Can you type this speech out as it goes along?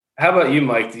How about you,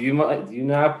 Mike? Do you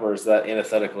nap, or is that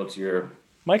antithetical to your?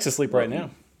 Mike's asleep right now.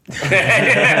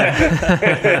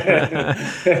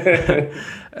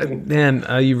 Man,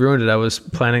 you ruined it. I was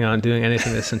planning on doing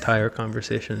anything this entire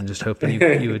conversation and just hoping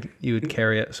you would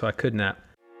carry it so I could nap.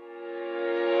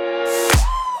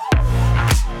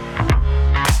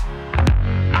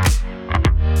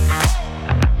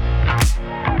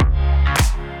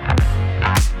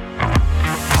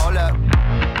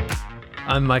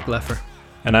 I'm Mike Leffer.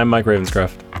 And I'm Mike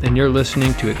Ravenscroft. And you're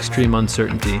listening to Extreme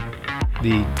Uncertainty,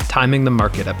 the Timing the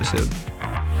Market episode.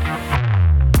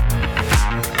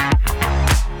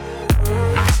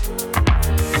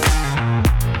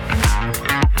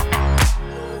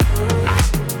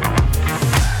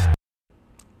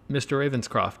 Mr.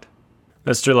 Ravenscroft.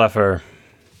 Mr. Leffer.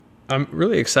 I'm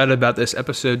really excited about this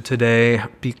episode today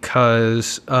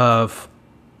because of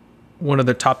one of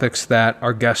the topics that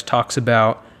our guest talks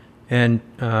about. And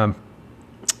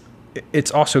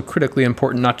it's also critically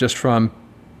important, not just from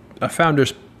a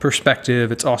founder's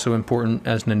perspective, it's also important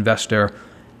as an investor.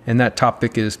 And that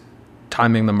topic is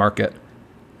timing the market.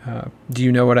 Do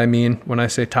you know what I mean when I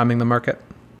say timing the market?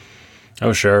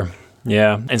 Oh, sure.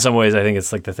 Yeah. In some ways, I think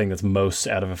it's like the thing that's most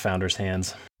out of a founder's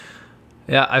hands.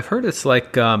 Yeah, I've heard it's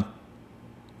like the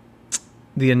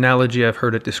analogy I've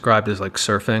heard it described as like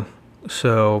surfing.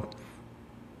 So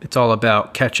it's all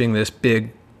about catching this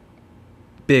big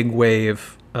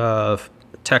wave of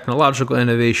technological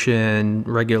innovation,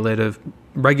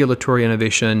 regulatory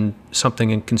innovation, something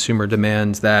in consumer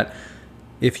demands that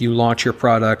if you launch your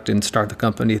product and start the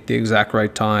company at the exact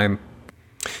right time.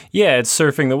 Yeah, it's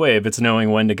surfing the wave. It's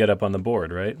knowing when to get up on the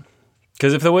board, right?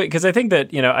 Because I think that,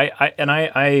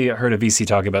 I heard a VC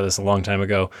talking about this a long time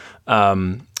ago,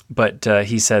 but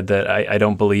he said that I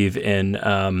don't believe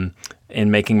in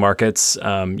making markets.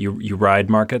 You ride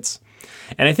markets,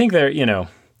 and I think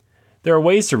there are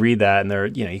ways to read that,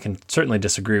 and you can certainly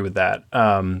disagree with that.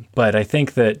 But I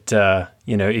think that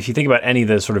if you think about any of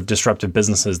the sort of disruptive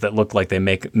businesses that look like they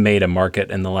made a market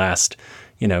in the last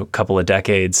couple of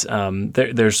decades,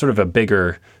 there's sort of a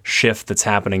bigger shift that's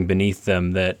happening beneath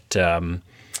them that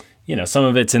some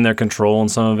of it's in their control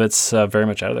and some of it's very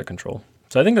much out of their control.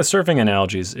 So I think the surfing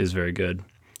analogy is very good,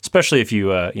 especially if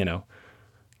you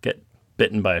get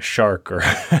bitten by a shark or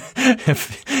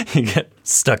if you get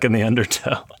stuck in the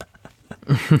undertow.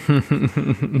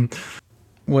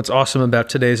 What's awesome about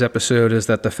today's episode is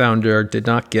that the founder did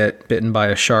not get bitten by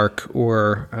a shark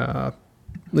or at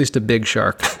least a big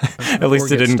shark. At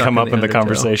least it didn't come up in the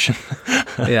conversation.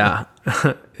 Yeah.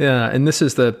 Yeah. And this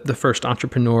is the first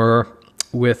entrepreneur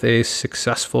with a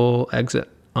successful exit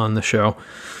on the show.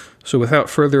 So without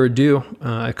further ado,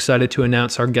 excited to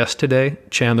announce our guest today,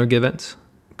 Chandler Givens,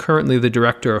 currently the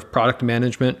Director of Product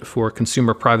Management for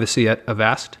Consumer Privacy at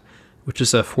Avast, which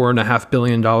is a $4.5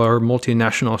 billion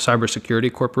multinational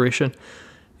cybersecurity corporation.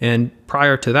 And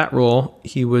prior to that role,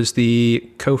 he was the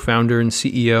co-founder and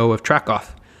CEO of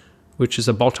TrackOff, which is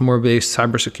a Baltimore-based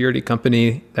cybersecurity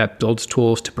company that builds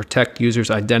tools to protect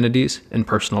users' identities and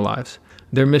personal lives.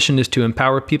 Their mission is to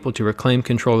empower people to reclaim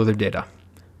control of their data.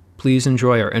 Please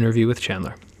enjoy our interview with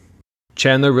Chandler.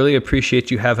 Chandler, really appreciate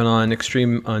you having on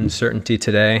Extreme Uncertainty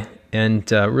today.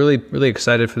 And really, really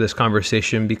excited for this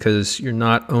conversation because you're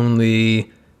not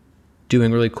only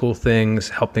doing really cool things,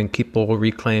 helping people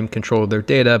reclaim control of their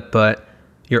data, but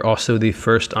you're also the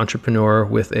first entrepreneur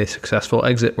with a successful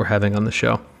exit we're having on the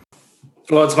show.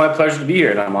 Well, it's my pleasure to be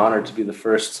here, and I'm honored to be the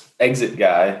first exit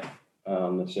guy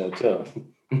on the show too.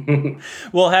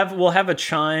 We'll have a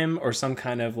chime or some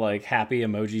kind of like happy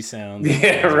emoji sound.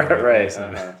 Yeah, right.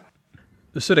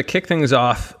 So to kick things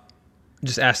off,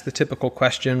 just ask the typical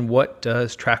question, what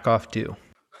does TrackOff do?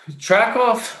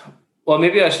 TrackOff, well,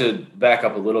 maybe I should back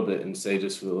up a little bit and say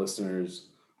just for the listeners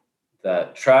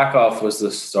that TrackOff was the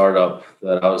startup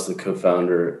that I was the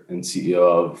co-founder and CEO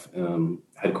of,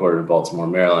 headquartered in Baltimore,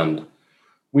 Maryland.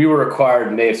 We were acquired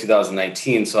in May of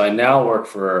 2019, so I now work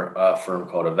for a firm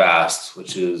called Avast,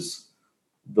 which is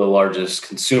the largest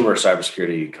consumer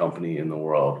cybersecurity company in the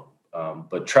world.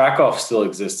 But TrackOff still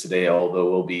exists today, although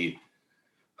we'll be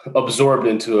absorbed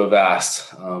into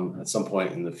Avast at some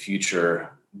point in the future.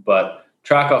 But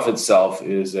TrackOff itself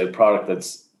is a product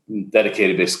that's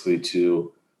dedicated basically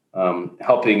to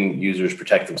helping users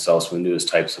protect themselves from the newest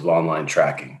types of online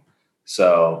tracking.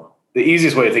 So the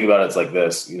easiest way to think about it is like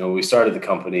this. When we started the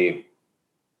company,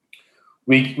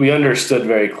 we understood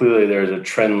very clearly there's a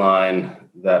trend line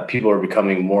that people are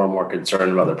becoming more and more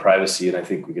concerned about their privacy. And I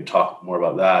think we could talk more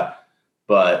about that.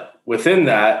 But within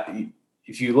that,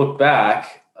 if you look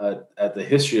back at the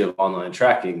history of online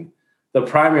tracking, the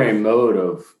primary mode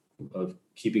of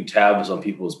keeping tabs on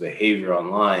people's behavior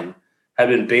online had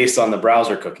been based on the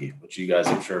browser cookie, which you guys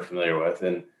I'm sure are familiar with.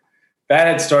 And that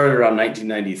had started around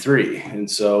 1993. And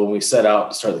so when we set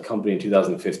out to start the company in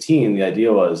 2015, the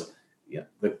idea was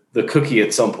the cookie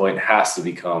at some point has to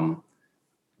become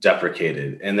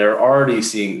deprecated. And you're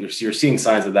seeing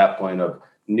signs at that point of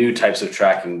new types of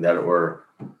tracking that were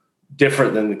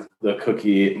different than the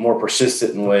cookie, more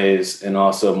persistent in ways, and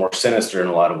also more sinister in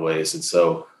a lot of ways. And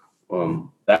so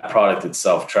that product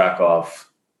itself, TrackOff,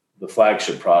 the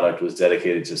flagship product, was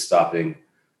dedicated to stopping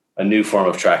a new form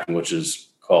of tracking, which is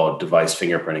called device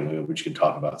fingerprinting, which you can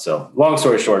talk about. So long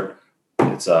story short,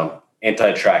 it's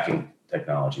anti-tracking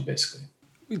technology, basically.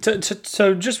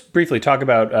 So just briefly talk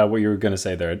about what you were going to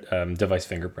say there, device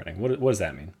fingerprinting. What does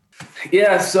that mean?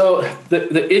 Yeah, so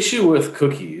the issue with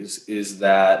cookies is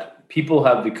that people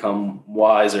have become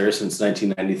wiser since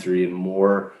 1993 and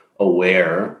more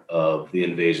aware of the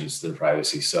invasions to their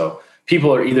privacy. So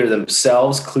people are either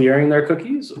themselves clearing their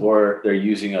cookies or they're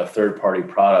using a third-party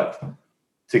product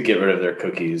to get rid of their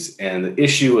cookies. And the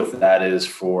issue with that is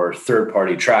for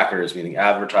third-party trackers, meaning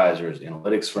advertisers,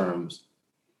 analytics firms,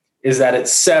 is that it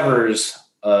severs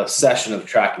a session of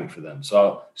tracking for them. So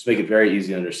I'll just make it very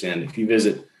easy to understand. If you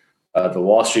visit the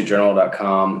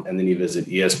wallstreetjournal.com and then you visit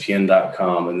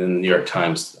ESPN.com and then the New York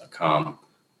Times.com,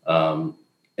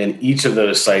 and each of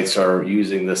those sites are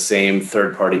using the same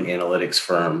third-party analytics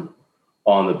firm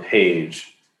on the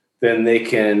page, then they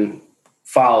can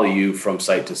follow you from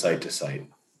site to site to site.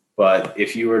 But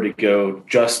if you were to go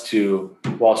just to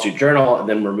Wall Street Journal and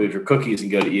then remove your cookies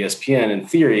and go to ESPN, in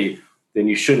theory, then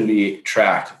you shouldn't be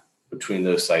tracked between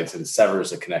those sites, and it severs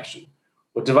the connection.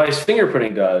 What device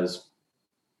fingerprinting does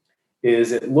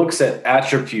is it looks at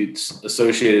attributes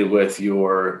associated with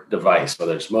your device,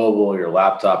 whether it's mobile, your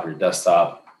laptop, your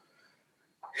desktop,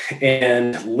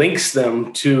 and links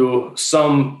them to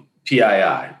some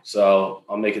PII. So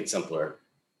I'll make it simpler.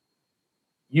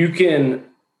 You can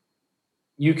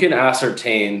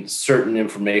ascertain certain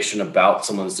information about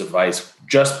someone's device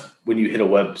just when you hit a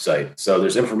website. So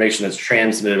there's information that's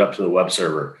transmitted up to the web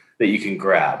server that you can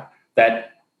grab. That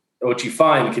what you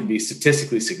find can be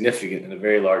statistically significant in a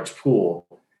very large pool,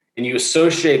 and you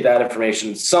associate that information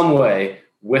in some way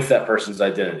with that person's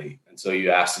identity. And so you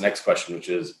ask the next question, which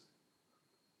is,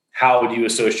 how would you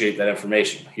associate that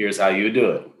information? Here's how you would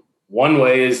do it. One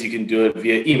way is you can do it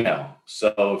via email.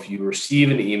 So if you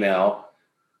receive an email,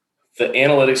 the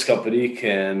analytics company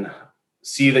can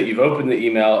see that you've opened the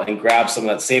email and grab some of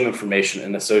that same information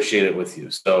and associate it with you.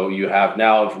 So you have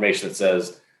now information that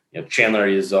says, Chandler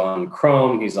is on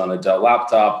Chrome, he's on a Dell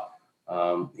laptop,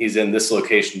 he's in this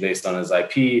location based on his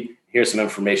IP. Here's some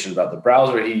information about the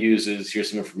browser he uses. Here's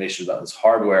some information about his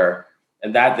hardware.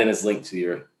 And that then is linked to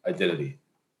your identity.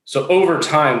 So over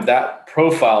time, that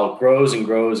profile grows and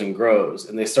grows and grows.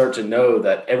 And they start to know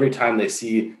that every time they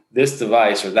see this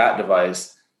device or that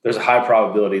device, there's a high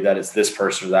probability that it's this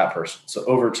person or that person. So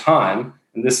over time,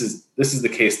 and this is the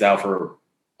case now for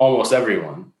almost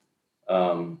everyone,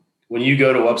 when you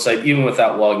go to a website, even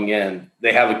without logging in,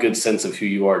 they have a good sense of who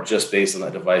you are just based on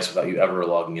that device without you ever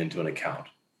logging into an account.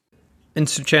 And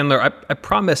so, Chandler, I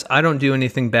promise I don't do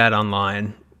anything bad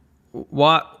online.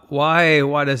 Why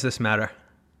does this matter?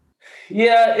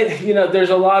 Yeah, there's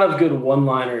a lot of good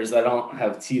one-liners that I don't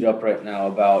have teed up right now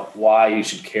about why you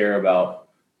should care about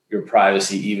your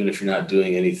privacy, even if you're not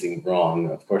doing anything wrong.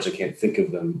 Of course, I can't think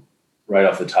of them right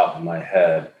off the top of my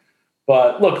head.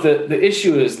 But look, the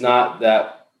issue is not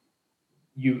that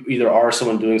you either are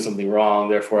someone doing something wrong,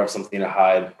 therefore have something to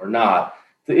hide, or not.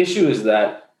 The issue is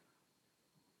that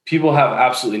people have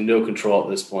absolutely no control at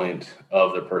this point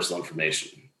of their personal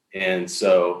information. And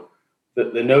so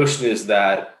the notion is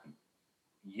that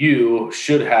you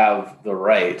should have the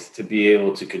right to be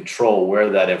able to control where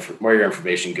your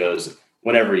information goes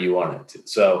whenever you want it to.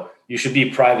 So you should be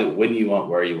private when you want,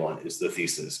 where you want, is the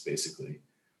thesis, basically.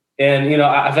 And,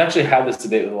 I've actually had this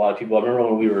debate with a lot of people. I remember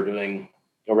when we were doing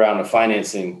a round of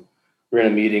financing, we were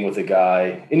in a meeting with a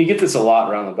guy, and you get this a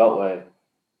lot around the Beltway,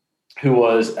 who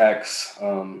was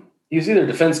he was either a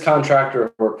defense contractor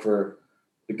or worked for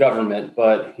the government,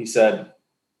 but he said,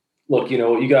 look,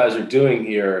 what you guys are doing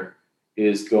here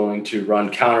is going to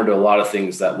run counter to a lot of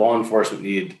things that law enforcement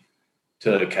need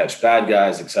to catch bad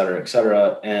guys, et cetera, et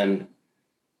cetera. And,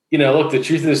 look, the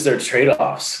truth is there are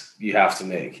trade-offs you have to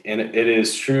make. And it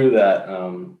is true that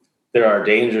there are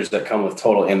dangers that come with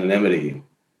total anonymity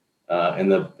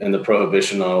and the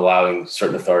prohibition on allowing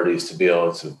certain authorities to be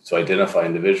able to identify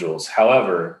individuals.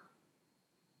 However,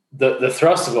 the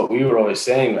thrust of what we were always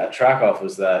saying at TrackOff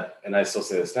was that, and I still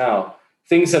say this now,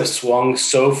 things have swung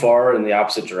so far in the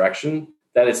opposite direction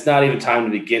that it's not even time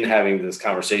to begin having this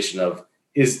conversation of,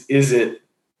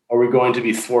 are we going to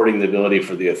be thwarting the ability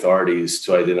for the authorities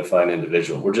to identify an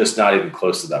individual? We're just not even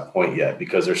close to that point yet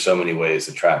because there's so many ways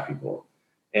to track people.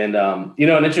 And, an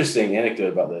interesting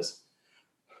anecdote about this.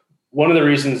 One of the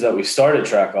reasons that we started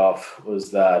TrackOff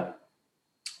was that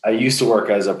I used to work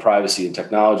as a privacy and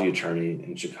technology attorney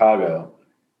in Chicago.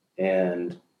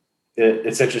 And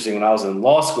it's interesting. When I was in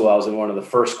law school, I was in one of the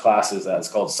first classes that's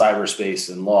called cyberspace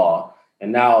and law.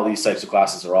 And now these types of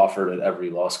classes are offered at every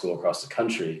law school across the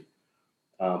country.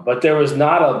 But there was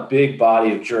not a big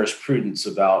body of jurisprudence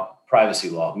about privacy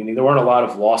law, meaning there weren't a lot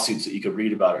of lawsuits that you could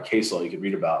read about or case law you could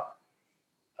read about.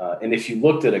 And if you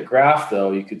looked at a graph,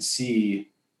 though, you could see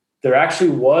there actually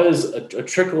was a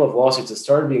trickle of lawsuits that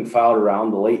started being filed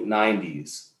around the late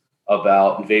 90s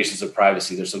about invasions of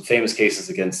privacy. There's some famous cases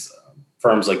against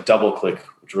firms like DoubleClick,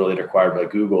 which were later acquired by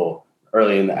Google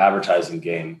early in the advertising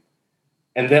game.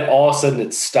 And then all of a sudden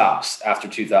it stops after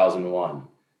 2001.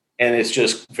 And it's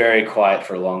just very quiet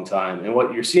for a long time. And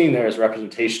what you're seeing there is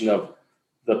representation of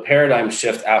the paradigm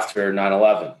shift after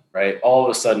 9/11, right? All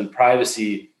of a sudden,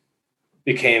 privacy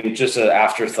became just an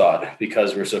afterthought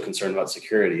because we're so concerned about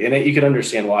security. And you can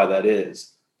understand why that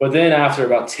is. But then after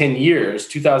about 10 years,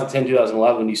 2010,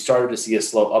 2011, you started to see a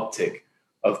slow uptick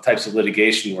of types of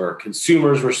litigation where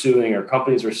consumers were suing or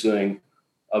companies were suing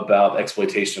about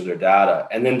exploitation of their data.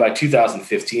 And then by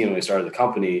 2015, when we started the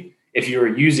company, if you were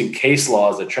using case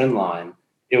law as a trend line,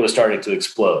 it was starting to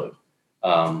explode.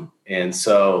 And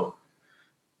so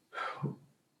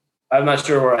I'm not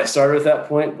sure where I started at that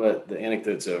point, but the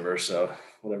anecdote's over. So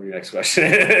whatever your next question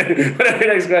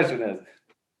is.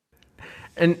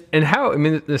 And how, I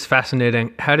mean, this is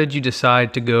fascinating. How did you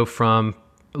decide to go from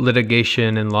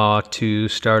litigation and law to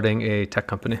starting a tech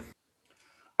company?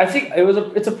 I think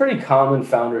it's a pretty common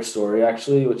founder story,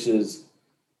 actually, which is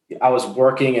I was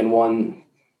working in one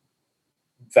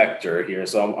vector here.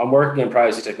 So I'm working in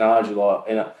privacy technology law.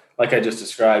 And like I just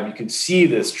described, you can see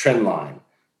this trend line.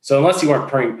 So unless you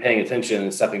weren't paying attention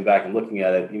and stepping back and looking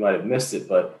at it, you might have missed it.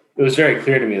 But it was very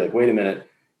clear to me, like, wait a minute,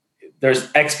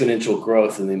 there's exponential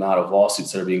growth in the amount of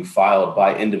lawsuits that are being filed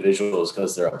by individuals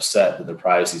because they're upset that their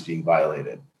privacy is being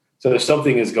violated. So there's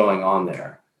something is going on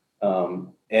there.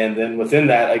 And then within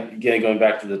that, again, going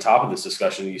back to the top of this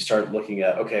discussion, you start looking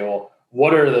at, okay, well,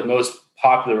 what are the most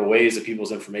popular ways that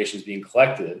people's information is being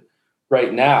collected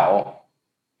right now?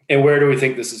 And where do we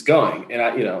think this is going? And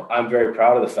I'm very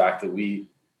proud of the fact that we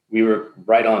were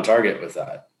right on target with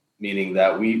that, meaning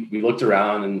that we looked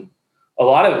around and a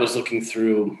lot of it was looking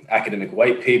through academic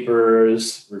white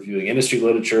papers, reviewing industry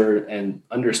literature, and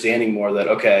understanding more that,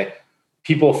 okay,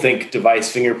 people think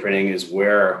device fingerprinting is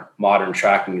where modern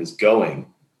tracking is going.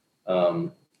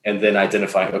 And then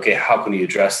identifying, okay, how can you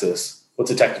address this?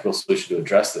 What's a technical solution to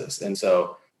address this? And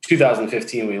so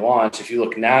 2015, we launched. If you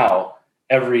look now,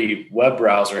 every web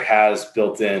browser has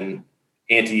built-in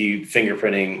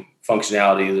anti-fingerprinting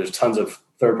functionality. There's tons of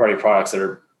third-party products that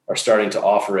are starting to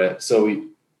offer it. So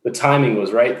the timing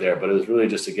was right there, but it was really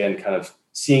just, again, kind of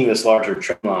seeing this larger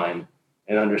trend line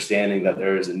and understanding that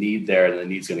there is a need there and the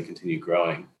need's going to continue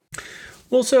growing.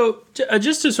 Well, so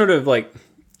just to sort of like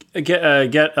get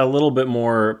a little bit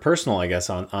more personal, I guess,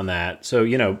 on that.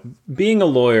 So, being a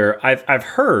lawyer, I've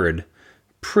heard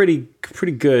pretty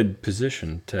good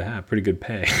position to have, pretty good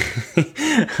pay.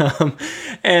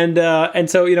 And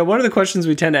so, one of the questions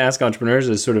we tend to ask entrepreneurs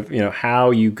is sort of,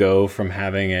 how you go from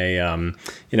having a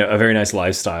very nice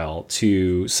lifestyle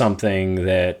to something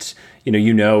that,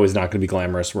 is not going to be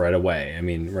glamorous right away. I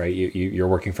mean, right. You're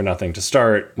working for nothing to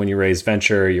start. When you raise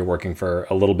venture, you're working for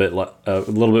a little bit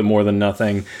more than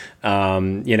nothing.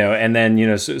 And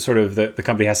then, sort of the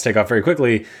company has to take off very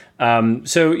quickly.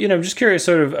 So, I'm just curious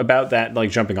sort of about that, like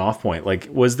jumping off point. Like,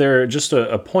 was there just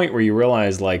a point where you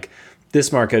realized like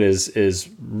this market is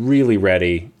really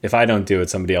ready? If I don't do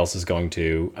it, somebody else is going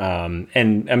to.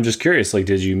 And I'm just curious, like,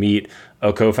 did you meet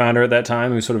a co-founder at that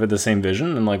time who sort of had the same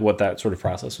vision and like what that sort of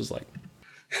process was like?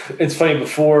 It's funny,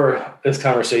 before this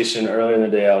conversation earlier in the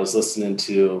day, I was listening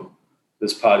to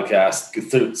this podcast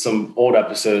through some old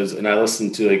episodes, and I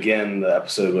listened to, again, the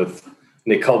episode with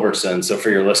Nick Culbertson. So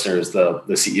for your listeners, the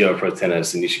CEO of Pro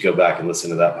Tennis, and you should go back and listen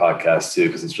to that podcast too,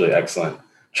 because it's really excellent.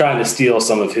 Trying to steal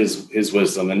some of his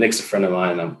wisdom. And Nick's a friend of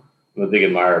mine. I'm a big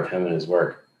admirer of him and his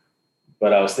work.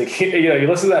 But I was thinking, you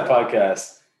listen to that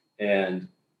podcast and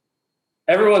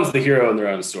everyone's the hero in their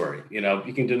own story.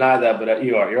 You can deny that, but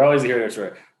you're always the hero in your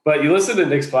story. But you listen to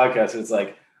Nick's podcast and it's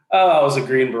like, oh, I was a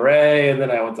Green Beret, and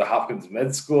then I went to Hopkins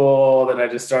Med School, then I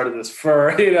just started this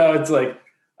firm. It's like,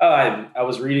 oh, I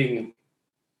was reading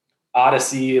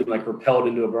Odyssey and like repelled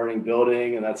into a burning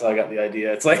building, and that's how I got the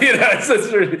idea. It's like, you're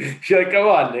like, come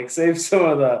on, Nick, save some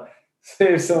of the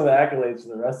accolades for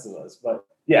the rest of us. But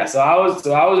Yeah, so I was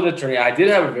an attorney. I did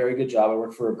have a very good job. I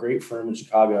worked for a great firm in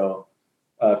Chicago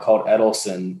called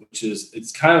Edelson,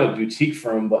 it's kind of a boutique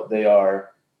firm, but they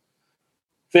are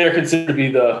considered to be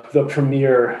the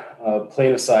premier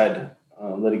plaintiff side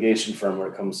litigation firm when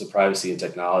it comes to privacy and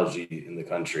technology in the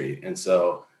country. And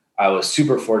so I was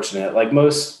super fortunate, like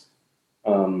most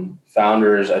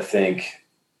founders, I think,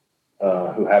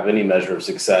 who have any measure of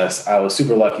success. I was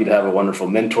super lucky to have a wonderful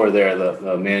mentor there,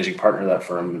 the managing partner of that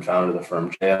firm and founder of the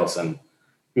firm, Jay Ellison,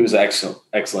 who was an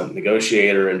excellent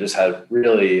negotiator and just had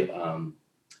really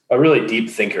a really deep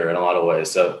thinker in a lot of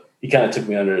ways. So he kind of took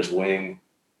me under his wing,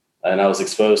 and I was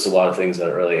exposed to a lot of things at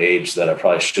an early age that I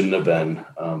probably shouldn't have been.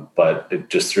 But it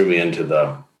just threw me into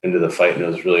the fight, and it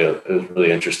was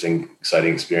really interesting,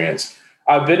 exciting experience.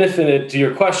 I benefited, to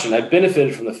your question, I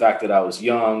benefited from the fact that I was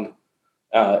young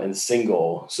and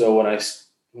single. So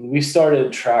when we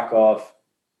started Track Off,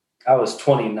 I was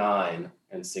 29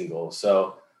 and single.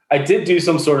 So I did do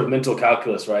some sort of mental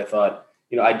calculus where I thought,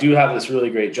 I do have this really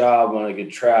great job on a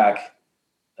good track.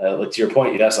 Like to your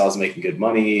point, yes, I was making good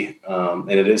money,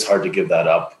 and it is hard to give that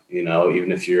up,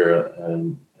 even if you're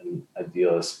an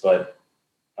idealist. But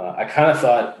I kind of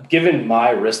thought, given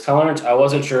my risk tolerance, I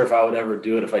wasn't sure if I would ever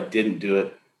do it if I didn't do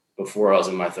it before I was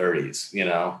in my 30s,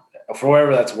 for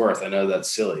whatever that's worth. I know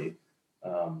that's silly.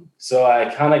 So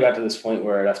I kind of got to this point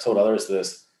where, and I've told others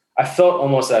this, I felt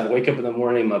almost I'd wake up in the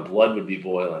morning, my blood would be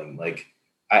boiling. Like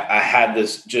I had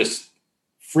this just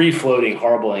free floating,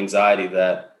 horrible anxiety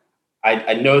that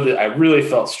I know that I really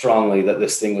felt strongly that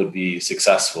this thing would be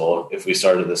successful if we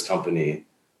started this company.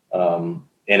 And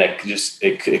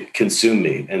it consumed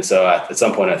me. And so at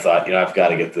some point I thought, I've got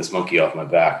to get this monkey off my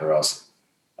back or else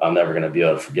I'm never going to be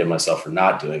able to forgive myself for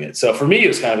not doing it. So for me, it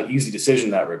was kind of an easy decision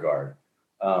in that regard.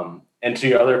 And to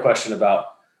your other question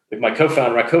about my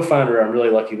co-founder, I'm really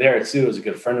lucky there too, is a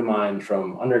good friend of mine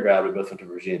from undergrad. We both went to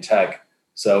Virginia Tech.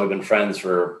 So we've been friends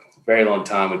for a very long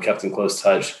time. We kept in close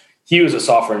touch. He was a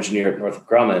software engineer at Northrop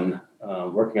Grumman,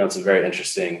 working on some very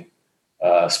interesting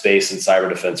space and cyber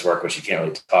defense work, which you can't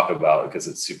really talk about because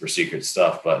it's super secret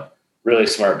stuff, but really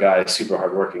smart guy, super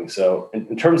hardworking. So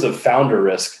in terms of founder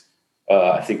risk,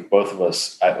 I think both of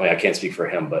us, I can't speak for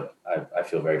him, but I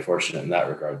feel very fortunate in that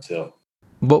regard too.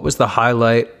 What was the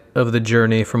highlight of the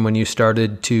journey from when you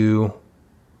started to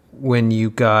when you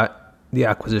got the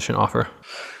acquisition offer?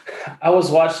 I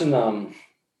was watching,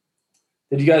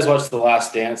 did you guys watch The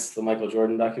Last Dance, the Michael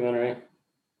Jordan documentary?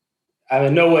 I'm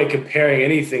in no way comparing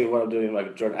anything to what I'm doing with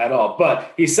Michael Jordan at all,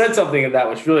 but he said something in that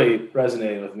which really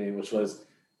resonated with me, which was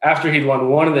after he'd won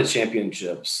one of the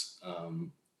championships,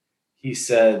 he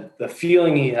said the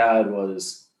feeling he had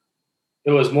was it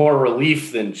was more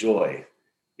relief than joy,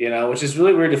 which is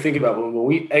really weird to think about. When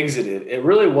we exited, it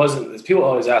really wasn't, as people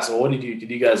always ask, well, what did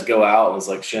you guys go out? And it was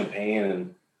like champagne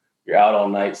and you're out all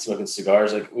night smoking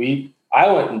cigars.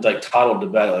 I went and toddled to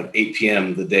bed at 8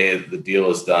 p.m. the day the deal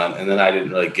was done. And then I didn't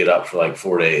really get up for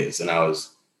 4 days. And I was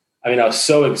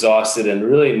so exhausted and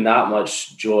really not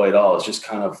much joy at all. It's just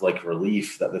kind of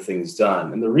relief that the thing's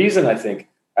done. And the reason I think,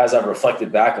 as I've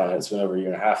reflected back on it, it's been over a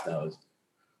year and a half now, is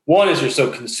one is you're so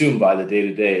consumed by the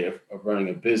day-to-day of running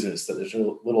a business that there's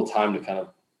little time to kind of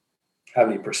have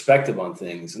any perspective on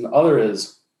things. And the other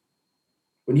is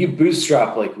when you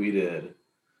bootstrap like we did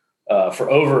for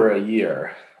over a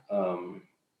year,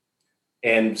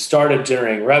 and started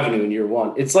generating revenue in year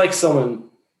one, it's like someone,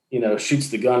 shoots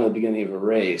the gun at the beginning of a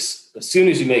race. As soon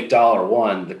as you make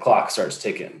 $1, the clock starts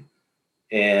ticking.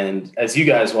 And as you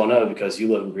guys well know, because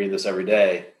you live and breathe this every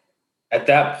day, at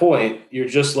that point, you're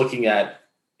just looking at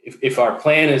if our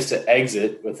plan is to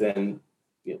exit within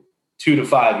 2 to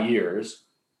 5 years,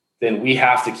 then we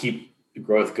have to keep the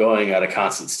growth going at a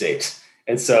constant state.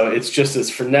 And so it's just this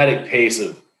frenetic pace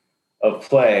of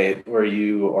play where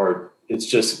it's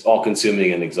just all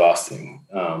consuming and exhausting.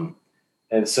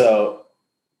 And so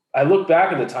I look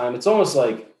back at the time, it's almost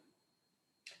like,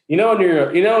 when you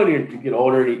get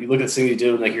older, you look at things you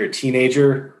do when you're a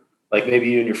teenager, maybe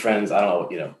you and your friends, I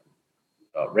don't know,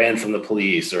 ran from the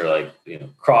police or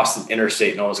crossed an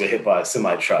interstate and almost got hit by a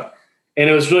semi truck. And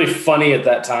it was really funny at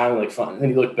that time, fun. And then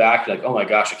you look back, you're like, oh my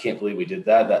gosh, I can't believe we did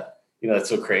that. That's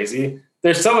so crazy.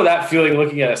 There's some of that feeling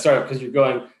looking at a startup because you're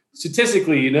going,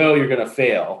 statistically, you're going to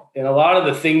fail. And a lot of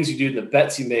the things you do, the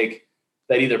bets you make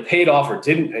that either paid off or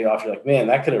didn't pay off, you're like, man,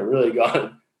 that could have really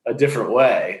gone a different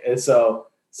way. And so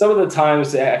some of the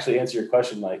times, to actually answer your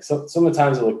question, Mike, some of the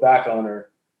times I look back on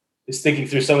is thinking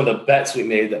through some of the bets we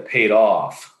made that paid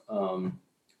off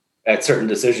at certain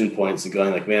decision points and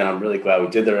going man, I'm really glad we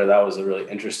did that. That was a really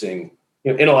interesting,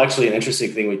 intellectually an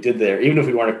interesting thing we did there, even if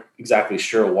we weren't exactly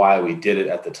sure why we did it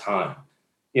at the time.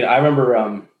 I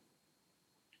remember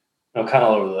I'm kind of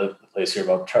all over the place here,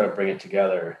 but I'll try to bring it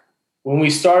together. When we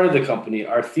started the company,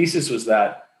 our thesis was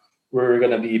that we're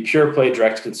going to be a pure play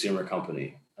direct consumer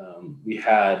company. We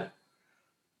had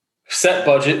set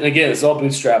budget, and again, it's all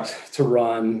bootstrapped to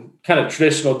run kind of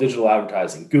traditional digital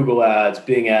advertising, Google ads,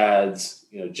 Bing ads,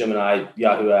 Gemini,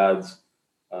 Yahoo ads.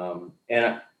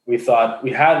 And we thought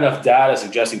we had enough data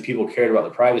suggesting people cared about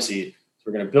the privacy. So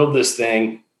we're going to build this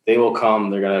thing. They will come.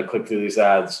 They're going to click through these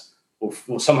ads.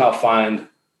 We'll somehow find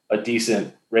a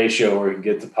decent ratio where we can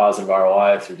get to positive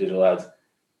ROI through digital ads.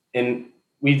 And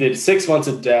we did 6 months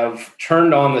of dev,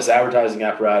 turned on this advertising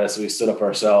apparatus. We stood up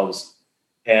ourselves,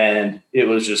 and it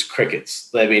was just crickets.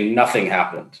 I mean, nothing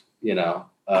happened. We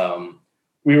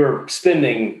were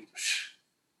spending,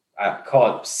 I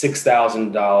call it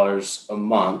 $6,000 a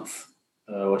month,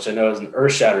 which I know isn't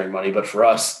earth-shattering money, but for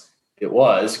us, it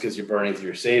was, because you're burning through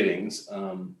your savings,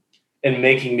 and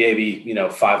making maybe,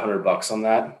 $500 on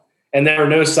that. And there were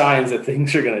no signs that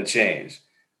things are going to change.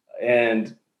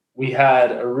 And we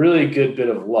had a really good bit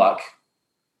of luck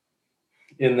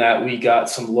in that we got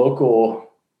some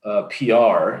local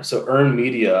PR, so earned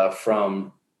media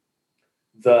from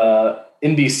the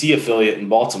NBC affiliate in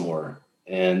Baltimore.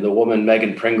 And the woman,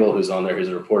 Megan Pringle, who's on there, who's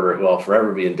a reporter who I'll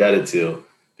forever be indebted to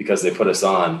because they put us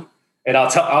on. And I'll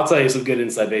tell you some good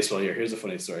inside baseball here. Here's a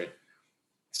funny story.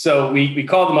 So we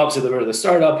called them up, said that we're the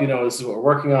startup, this is what we're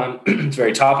working on. It's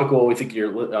very topical. We think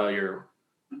your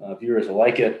viewers will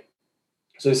like it.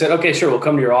 So they said, okay, sure, we'll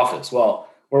come to your office. Well,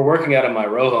 we're working out of my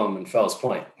row home in Fells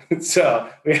Point. So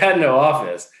we had no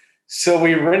office. So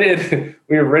we rented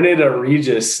a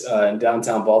Regus in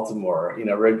downtown Baltimore,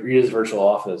 Regus virtual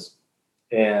office.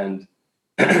 And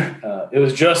it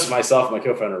was just myself, my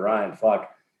co-founder, Ryan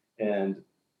Fluck. And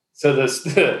so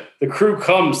the crew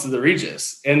comes to the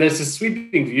Regus, and there's this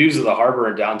sweeping views of the harbor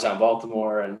in downtown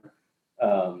Baltimore.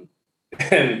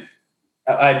 And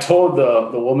I told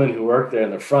the woman who worked there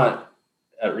in the front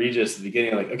at Regus at the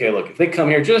beginning, like, okay, look, if they come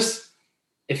here, just,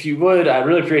 if you would, I'd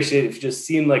really appreciate it if you just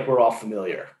seemed like we're all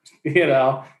familiar. I'm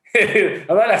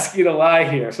not asking you to lie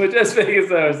here, but just make it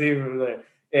so I was even familiar.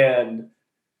 And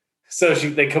so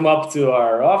they come up to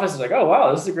our office. It's like, oh,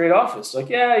 wow, this is a great office. Like,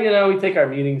 yeah, we take our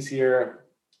meetings here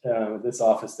at this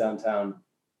office downtown.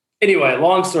 Anyway,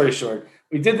 long story short,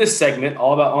 we did this segment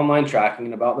all about online tracking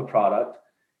and about the product.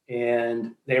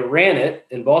 And they ran it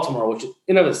in Baltimore, which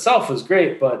in of itself was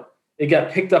great, but it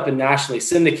got picked up and nationally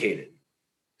syndicated.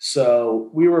 So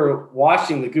we were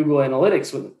watching the Google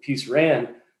Analytics when the piece ran,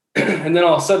 and then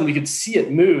all of a sudden we could see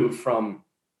it move from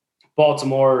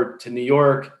Baltimore to New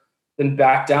York, then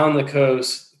back down the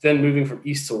coast, then moving from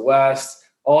east to west,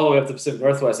 all the way up to the Pacific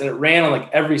Northwest. And it ran on like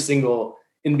every single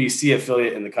NBC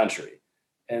affiliate in the country.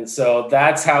 And so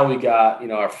that's how we got,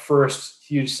 our first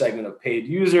huge segment of paid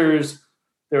users.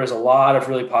 There was a lot of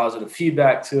really positive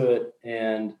feedback to it.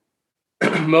 And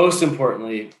most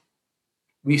importantly,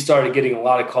 we started getting a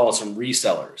lot of calls from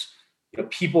resellers,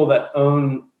 people that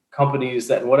own companies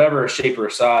that in whatever shape or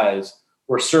size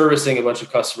were servicing a bunch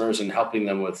of customers and helping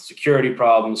them with security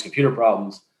problems, computer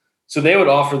problems. So they would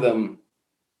offer them,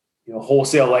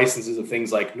 wholesale licenses of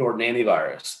things like Norton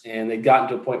Antivirus. And they'd gotten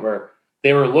to a point where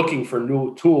they were looking for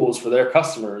new tools for their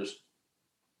customers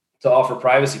to offer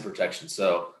privacy protection.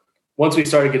 So once we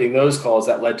started getting those calls,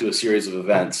 that led to a series of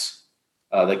events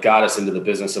that got us into the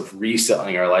business of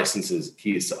reselling our licenses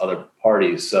keys to other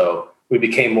parties. So we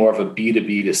became more of a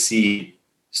B2B to C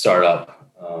startup.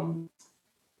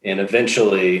 And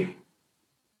eventually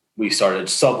we started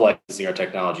sub-licensing our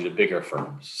technology to bigger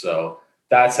firms. So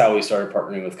that's how we started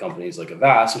partnering with companies like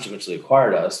Avast, which eventually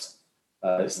acquired us,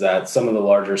 is that some of the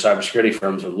larger cybersecurity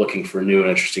firms are looking for new and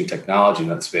interesting technology in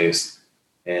that space.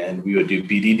 And we would do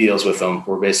BD deals with them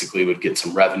where basically would get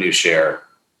some revenue share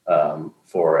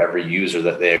for every user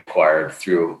that they acquired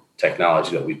through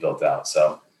technology that we built out.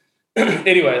 So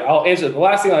anyway, I'll answer. The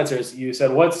last thing I'll answer is you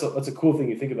said, what's a cool thing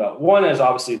you think about? One is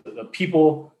obviously the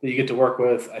people that you get to work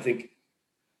with. I think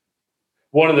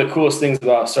one of the coolest things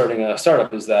about starting a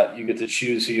startup is that you get to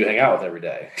choose who you hang out with every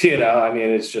day.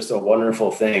 It's just a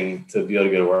wonderful thing to be able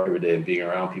to go to work every day and being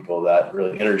around people that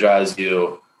really energize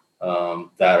you,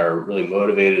 that are really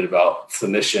motivated about the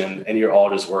mission, and you're all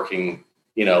just working,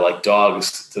 like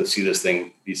dogs to see this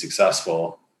thing be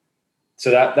successful.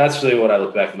 So that's really what I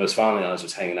look back most fondly on, is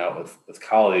just hanging out with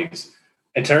colleagues.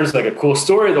 In terms of like a cool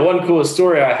story, the one coolest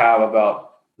story I have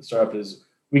about the startup is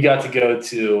we got to go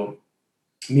to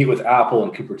meet with Apple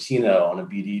and Cupertino on a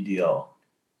BD deal.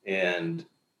 And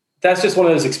that's just one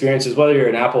of those experiences, whether you're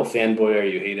an Apple fanboy or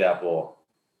you hate Apple,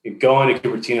 you're going to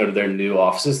Cupertino to their new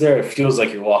offices there. It feels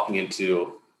like you're walking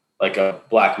into like a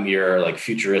Black Mirror, like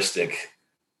futuristic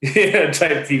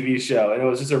type TV show. And it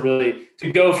was just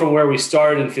to go from where we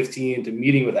started in 15 to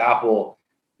meeting with Apple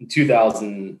in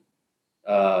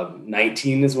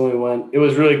 2019 is when we went. It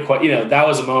was really quite, that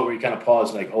was a moment where you kind of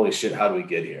paused and like, holy shit, how do we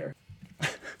get here?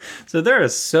 So there are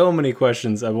so many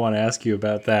questions I want to ask you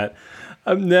about that.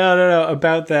 No,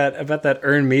 about that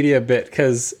earned media bit,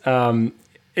 because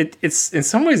it's in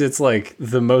some ways it's like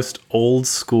the most old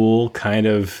school kind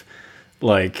of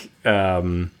like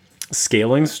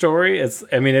scaling story.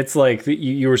 It's like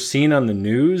you were seen on the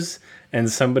news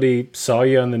and somebody saw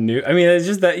you on the news. I mean, it's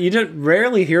just that you just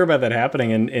rarely hear about that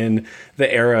happening in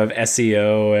the era of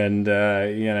SEO and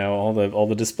all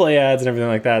the display ads and everything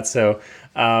like that. So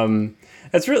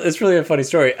it's really a funny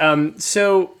story.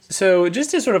 So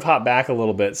just to sort of hop back a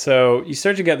little bit. So you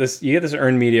get this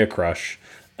earned media crush.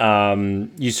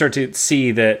 You start to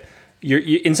see that you're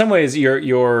in some ways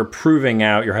you're proving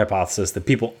out your hypothesis that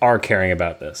people are caring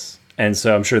about this. And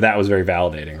so I'm sure that was very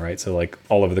validating, right? So like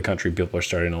all over the country, people are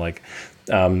starting to like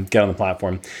get on the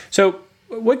platform. So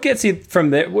what gets you from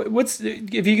there?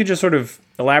 If you could just sort of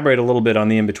elaborate a little bit on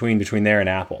the in-between there and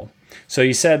Apple. So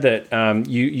you said that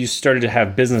you started to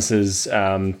have businesses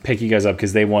pick you guys up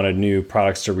because they wanted new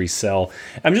products to resell.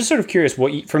 I'm just sort of curious,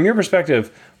 from your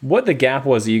perspective, what the gap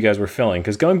was that you guys were filling.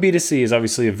 Because going B2C is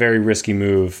obviously a very risky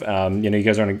move. You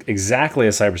guys aren't exactly a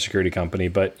cybersecurity company,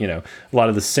 but a lot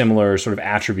of the similar sort of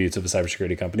attributes of a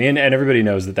cybersecurity company. And everybody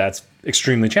knows that that's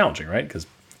extremely challenging, right? Because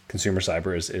consumer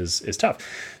cyber is tough.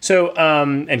 So,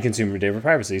 and consumer data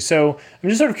privacy. So I'm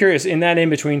just sort of curious, in that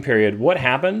in-between period, what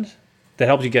happened that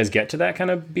helped you guys get to that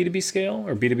kind of B2B scale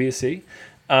or B2B2C,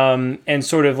 and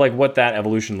sort of like what that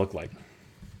evolution looked like?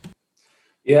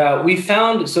 Yeah, we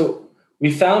found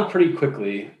pretty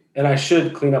quickly, and I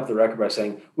should clean up the record by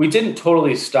saying we didn't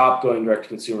totally stop going direct to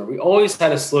consumer. We always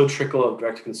had a slow trickle of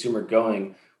direct to consumer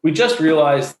going. We just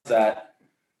realized that,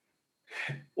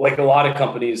 like a lot of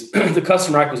companies, the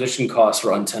customer acquisition costs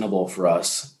were untenable for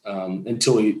us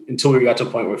until we got to a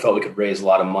point where we felt we could raise a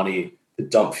lot of money to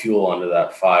dump fuel onto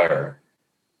that fire.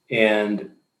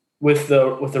 And with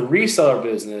the reseller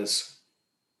business,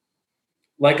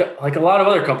 like a lot of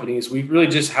other companies, we really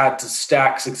just had to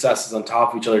stack successes on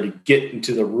top of each other to get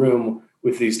into the room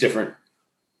with these different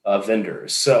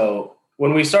vendors. So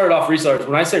when we started off resellers,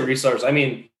 when I say resellers, I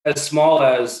mean as small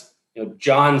as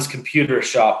John's computer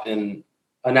shop in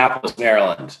Annapolis,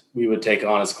 Maryland, we would take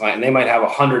on as a client, and they might have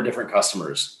 100 different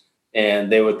customers, and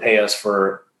they would pay us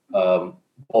for bulk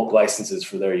licenses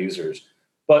for their users.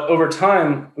 But over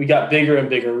time, we got bigger and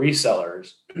bigger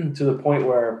resellers to the point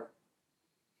where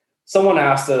someone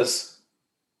asked us,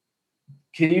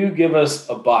 can you give us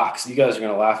a box? You guys are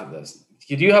going to laugh at this.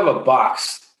 Could you have a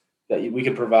box that we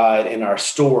could provide in our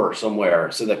store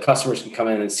somewhere so that customers can come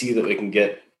in and see that we can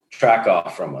get track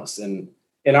off from us? And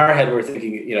in our head, we're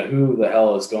thinking, who the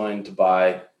hell is going to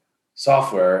buy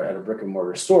software at a brick and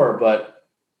mortar store? But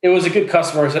it was a good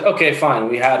customer who said, okay, fine.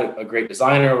 We had a great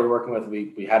designer we were working with.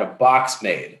 We had a box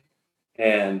made.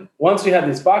 And once we had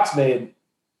this box made,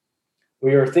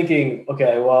 we were thinking,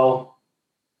 okay, well,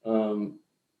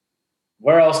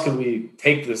 where else could we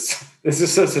take this? This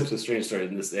is such a strange story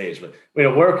in this age, but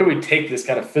where could we take this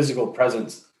kind of physical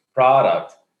presence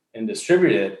product and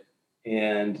distribute it?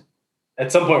 And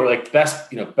at some point we're like, Best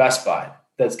Buy.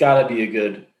 That's got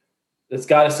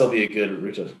to still be a good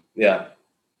retailer. Yeah.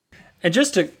 And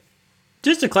just to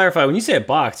clarify, when you say a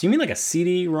box, you mean like a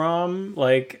CD-ROM?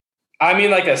 I mean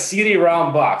like a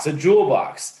CD-ROM box, a jewel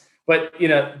box. But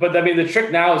I mean the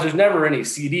trick now is there's never any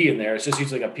CD in there. It's just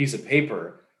usually like a piece of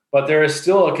paper. But there is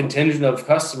still a contingent of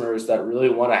customers that really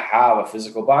want to have a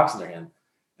physical box in their hand.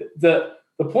 The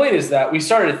point is that we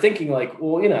started thinking like,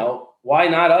 well, why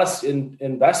not us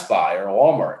in Best Buy or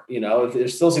Walmart? There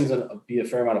still seems to be a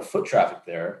fair amount of foot traffic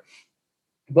there,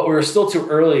 but we were still too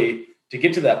early to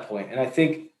get to that point. And I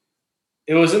think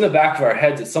it was in the back of our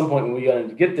heads at some point when we got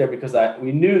to get there, because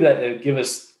we knew that it would give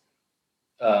us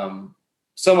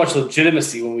so much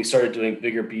legitimacy when we started doing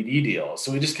bigger BD deals.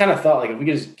 So we just kind of thought, like, if we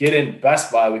could just get in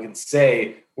Best Buy, we can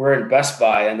say we're in Best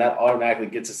Buy, and that automatically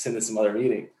gets us into some other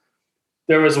meeting.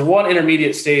 There was one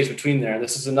intermediate stage between there, and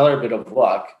this is another bit of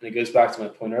luck. And it goes back to my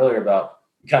point earlier about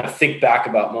you kind of think back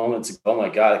about moments and go, oh my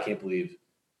God, I can't believe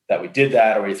that we did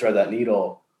that, or we thread that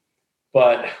needle.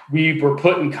 But we were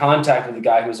put in contact with a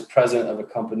guy who was the president of a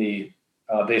company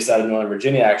based out of Northern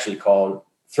Virginia, actually called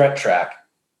Threat Track.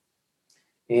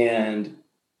 And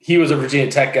he was a Virginia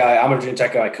Tech guy. I'm a Virginia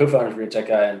Tech guy. My co-founder is a Virginia Tech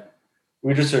guy. And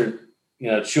we just started,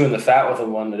 chewing the fat with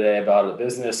him one day about a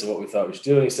business and what we thought we should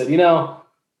do. And he said,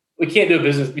 we can't do a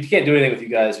business. We can't do anything with you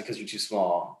guys because you're too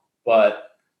small.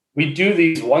 But we do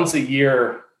these once a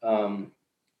year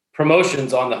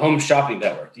promotions on the Home Shopping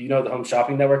Network. Do you know what the Home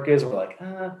Shopping Network is? We're like,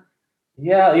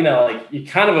 yeah, like you're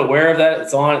kind of aware of that.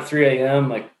 It's on at 3 a.m.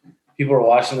 Like people are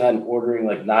watching that and ordering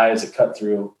like knives to cut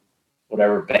through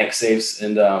whatever bank safes.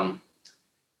 And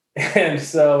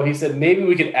so he said, maybe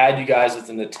we could add you guys with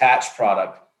an attached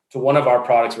product to one of our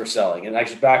products we're selling. And I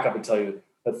should back up and tell you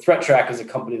that ThreatTrack is a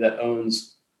company that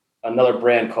owns another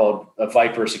brand called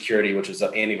Viper Security, which is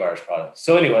an antivirus product.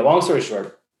 So anyway, long story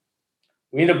short,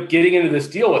 we ended up getting into this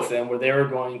deal with them where they were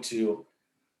going to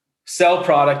sell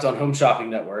product on Home Shopping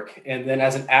Network. And then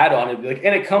as an add-on, it'd be like,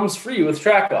 and it comes free with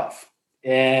TrackOff.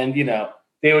 And,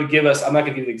 they would give us, I'm not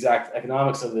going to give you the exact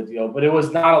economics of the deal, but it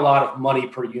was not a lot of money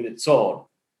per unit sold.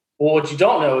 Well, what you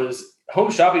don't know is Home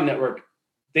Shopping Network,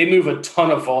 they move a ton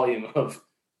of volume of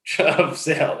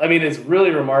sale. I mean, it's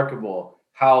really remarkable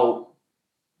how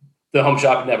the Home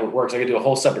Shopping Network works. I could do a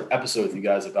whole separate episode with you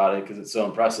guys about it because it's so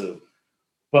impressive.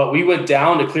 But we went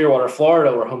down to Clearwater,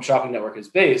 Florida, where Home Shopping Network is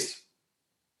based.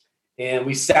 And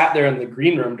we sat there in the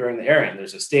green room during the airing.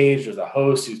 There's a stage, there's a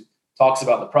host who talks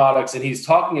about the products, and he's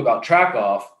talking about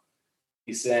TrackOff.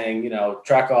 He's saying,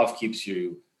 TrackOff keeps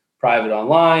you private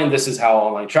online. This is how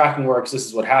online tracking works. This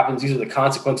is what happens. These are the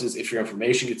consequences if your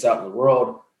information gets out in the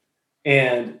world.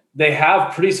 And they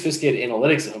have pretty sophisticated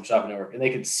analytics at Home Shopping Network, and they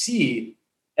could see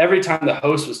every time the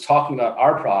host was talking about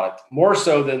our product, more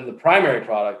so than the primary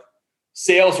product,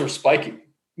 sales were spiking,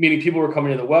 meaning people were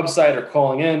coming to the website or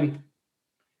calling in.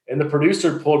 And the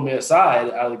producer pulled me aside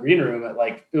out of the green room at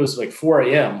it was 4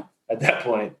 a.m. at that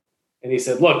point. And he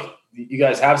said, look, you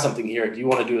guys have something here. Do you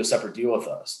want to do a separate deal with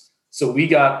us? So we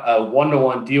got a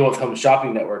 1-to-1 deal with Home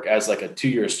Shopping Network as like a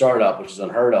 2-year startup, which is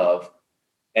unheard of,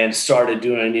 and started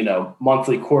doing,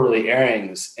 monthly, quarterly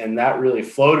airings. And that really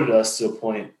floated us to a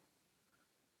point,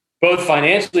 both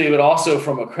financially, but also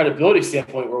from a credibility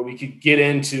standpoint, where we could get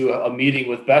into a meeting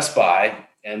with Best Buy,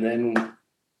 and then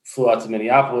flew out to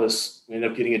Minneapolis. We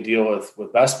ended up getting a deal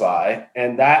with Best Buy.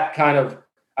 And that kind of,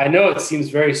 I know it seems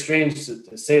very strange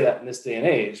to say that in this day and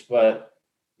age, but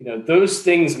those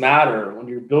things matter when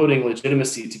you're building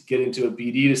legitimacy to get into a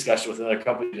BD discussion with another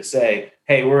company to say,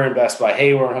 hey, we're in Best Buy.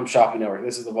 Hey, we're on Home Shopping Network.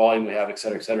 This is the volume we have, et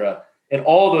cetera, et cetera. And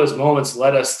all those moments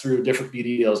led us through different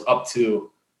BD deals up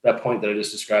to that point that I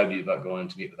just described to you about going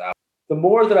to meet with Apple. The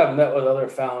more that I've met with other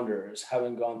founders,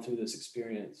 having gone through this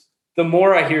experience, the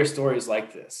more I hear stories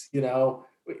like this,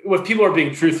 when people are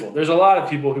being truthful. There's a lot of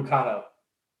people who kind of,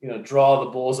 draw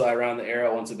the bullseye around the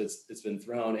arrow once it's been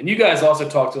thrown. And you guys also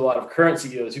talk to a lot of current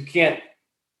CEOs who can't,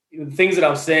 the things that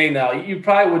I'm saying now, you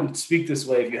probably wouldn't speak this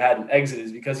way if you hadn't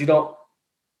exited, because you don't,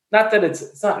 not that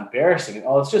it's not embarrassing at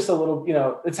all. It's just a little,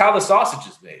 it's how the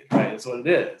sausage is made, right? It's what it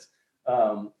is.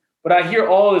 But I hear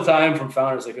all the time from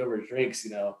founders over drinks,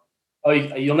 oh,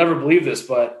 you'll never believe this,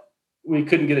 but we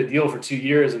couldn't get a deal for 2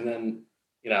 years. And then,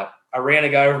 I ran a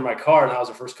guy over my car and I was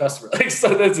the first customer. So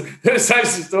those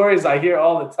types of stories I hear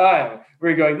all the time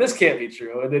where you're going, this can't be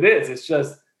true. And it is. It's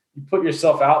just, you put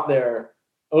yourself out there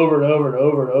over and over and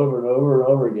over and over and over and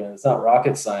over again. It's not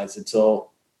rocket science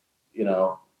until,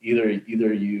 either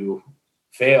you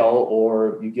fail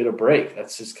or you get a break.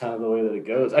 That's just kind of the way that it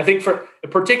goes. I think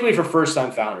particularly for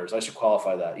first-time founders, I should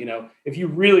qualify that. If you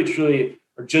really, truly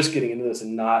are just getting into this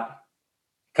and not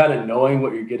kind of knowing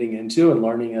what you're getting into and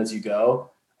learning as you go,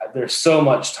 there's so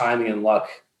much timing and luck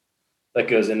that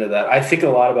goes into that. I think a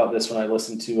lot about this when I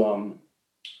listen to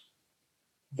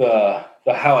the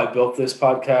How I Built This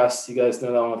podcast. You guys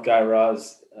know that one with Guy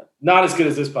Raz. Not as good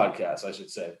as this podcast, I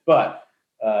should say. But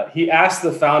he asks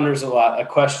the founders a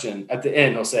question at the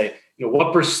end. He'll say,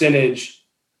 what percentage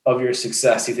of your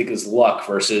success do you think is luck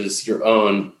versus your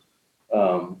own,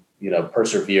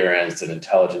 perseverance and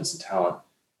intelligence and talent?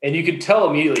 And you can tell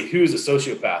immediately who's a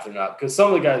sociopath or not, because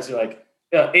some of the guys are like,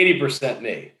 80%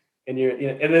 me. And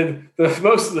and then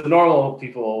most of the normal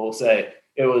people will say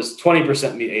it was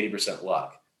 20% me, 80%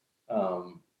 luck.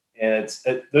 And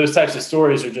those types of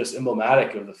stories are just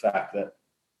emblematic of the fact that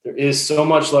there is so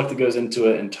much luck that goes into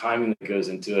it and timing that goes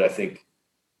into it. I think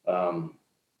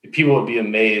people would be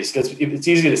amazed, because it's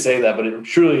easy to say that, but it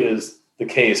truly is the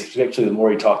case, especially the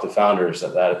more you talk to founders,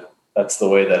 that's the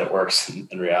way that it works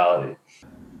in reality.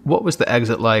 What was the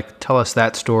exit like? Tell us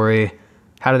that story.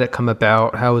 How did it come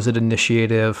about? How was it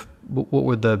initiative? What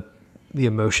were the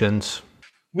emotions?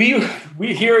 We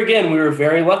here again, we were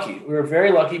very lucky. We were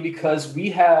very lucky because we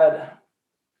got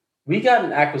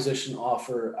an acquisition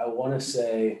offer, I want to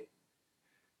say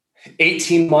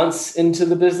 18 months into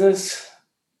the business,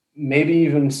 maybe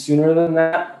even sooner than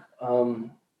that.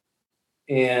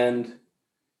 And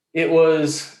it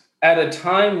was at a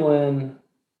time when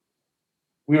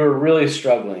we were really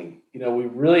struggling. We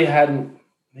really hadn't,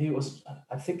 maybe it was,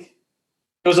 I think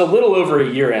it was a little over a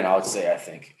year in, I would say, I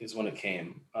think, is when it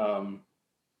came. And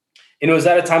it was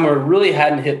at a time where we really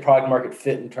hadn't hit product market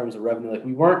fit in terms of revenue. Like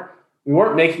we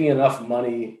weren't making enough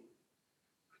money,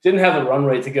 didn't have the run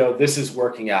rate to go, this is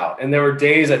working out. And there were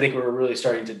days I think we were really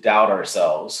starting to doubt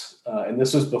ourselves. And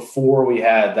this was before we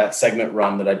had that segment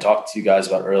run that I talked to you guys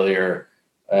about earlier,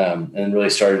 and really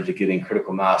started to getting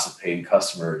critical mass of paying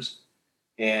customers.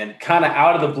 And kind of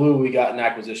out of the blue, we got an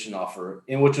acquisition offer,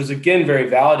 and which was, again, very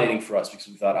validating for us because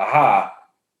we thought, aha,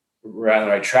 we're on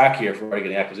the right track here if we're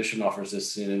getting acquisition offers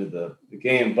this soon into the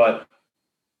game. But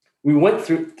we went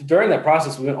through, during that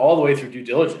process, we went all the way through due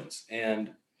diligence.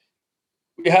 And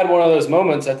we had one of those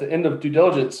moments at the end of due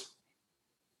diligence.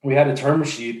 We had a term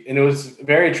sheet, and it was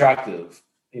very attractive.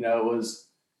 It was,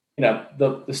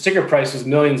 the sticker price was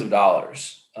millions of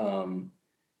dollars.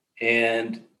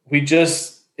 And we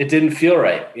just, it didn't feel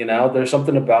right. There's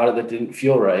something about it that didn't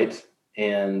feel right.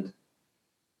 And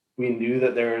we knew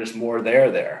that there was more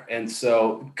there. And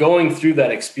so going through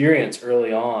that experience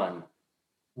early on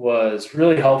was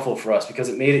really helpful for us because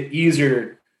it made it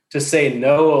easier to say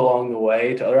no along the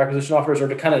way to other acquisition offers, or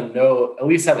to kind of know, at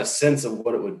least have a sense of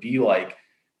what it would be like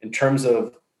in terms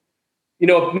of,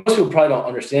 most people probably don't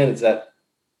understand is that,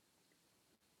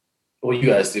 well, you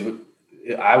guys do,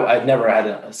 but I'd never had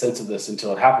a sense of this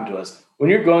until it happened to us. When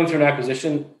you're going through an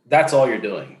acquisition, that's all you're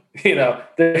doing.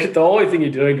 The only thing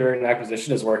you're doing during an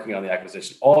acquisition is working on the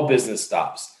acquisition. All business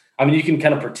stops. I mean, you can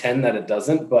kind of pretend that it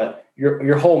doesn't, but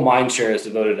your whole mind share is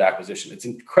devoted to acquisition. It's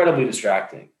incredibly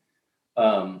distracting.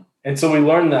 And so we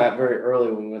learned that very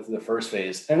early when we went through the first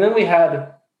phase. And then we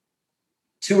had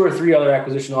 2 or 3 other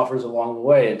acquisition offers along the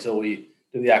way until we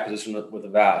did the acquisition with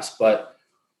Avast. But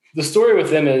the story with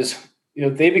them is,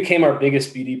 they became our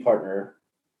biggest BD partner.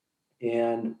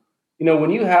 And,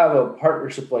 when you have a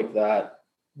partnership like that,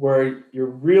 where you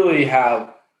really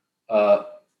have a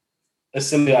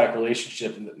symbiotic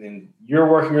relationship and you're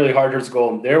working really hard towards a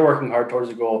goal and they're working hard towards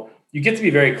a goal, you get to be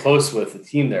very close with the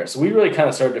team there. So we really kind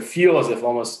of started to feel as if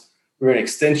almost we're an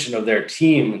extension of their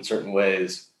team in certain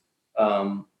ways.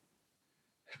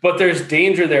 But there's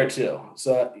danger there too.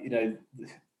 So, the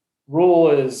rule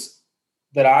is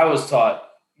that I was taught,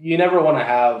 you never want to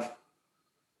have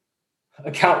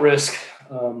account risk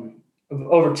of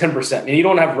over 10%. I mean, you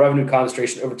don't have revenue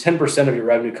concentration, over 10% of your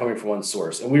revenue coming from one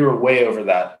source. And we were way over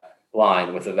that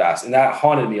line with Avast. And that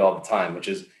haunted me all the time, which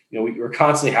is, we were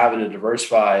constantly having to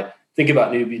diversify, think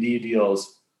about new BD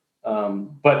deals.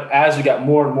 But as we got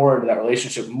more and more into that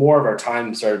relationship, more of our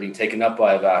time started being taken up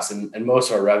by Avast, and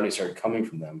most of our revenue started coming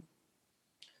from them.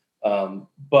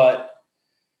 But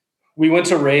we went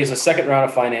to raise a second round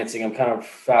of financing. I'm kind of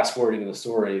fast forwarding the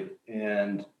story,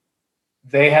 and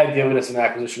they had given us an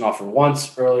acquisition offer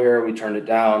once earlier. We turned it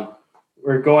down.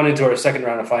 We're going into our second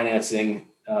round of financing,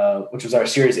 which was our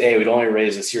Series A. We'd only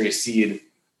raised a Series Seed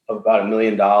of about $1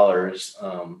 million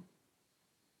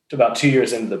to about 2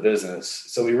 years into the business.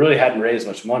 So we really hadn't raised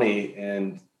much money,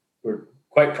 and we're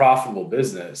quite profitable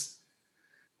business.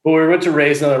 But we went to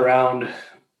raise another round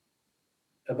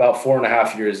about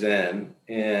 4.5 years in,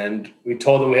 and we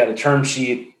told them we had a term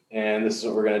sheet and this is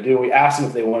what we're going to do. We asked them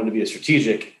if they wanted to be a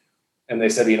strategic, and they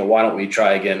said, why don't we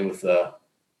try again with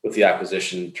the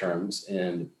acquisition terms?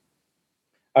 And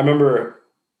I remember,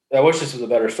 I wish this was a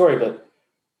better story, but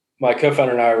my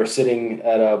co-founder and I were sitting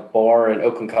at a bar in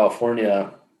Oakland,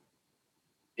 California,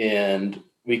 and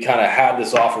we kind of had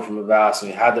this offer from Avast,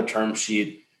 and we had the term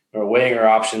sheet. We were weighing our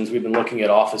options. We've been looking at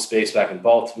office space back in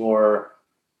Baltimore,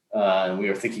 and we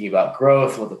were thinking about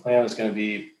growth, what the plan was going to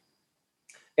be.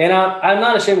 And I'm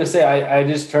not ashamed to say, I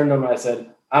just turned to him and I said,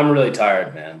 I'm really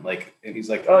tired, man. And he's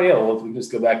like, oh yeah, well, we can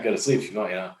just go back and go to sleep if you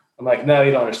want, I'm like, no,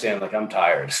 you don't understand. I'm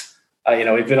tired.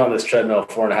 We've been on this treadmill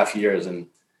 4.5 years, and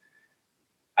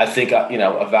I think,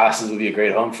 Avast would be a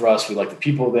great home for us. We like the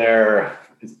people there.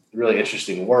 It's really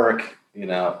interesting work, and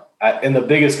the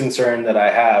biggest concern that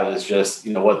I have is just,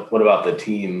 what about the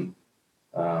team?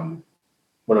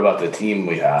 What about the team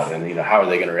we have? And, how are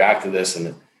they going to react to this?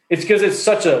 And it's because it's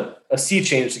such a sea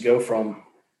change to go from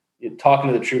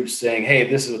talking to the troops saying, hey,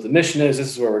 this is what the mission is,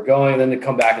 this is where we're going. And then to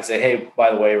come back and say, hey,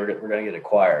 by the way, we're going to get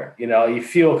acquired. You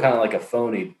feel kind of like a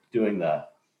phony doing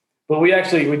that. But we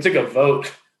took a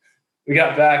vote. We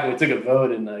got back and we took a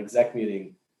vote in the exec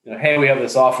meeting. Hey, we have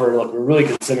this offer. Look, we're really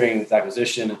considering this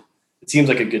acquisition. It seems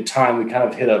like a good time. We kind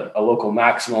of hit a local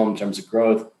maximum in terms of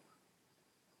growth,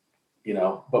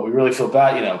 but we really feel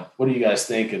bad. What do you guys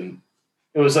think? And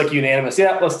it was like unanimous.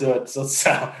 Yeah, let's do it. So let's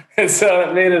sell. And so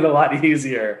it made it a lot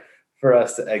easier for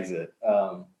us to exit.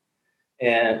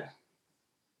 And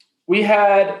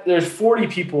there's 40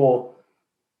 people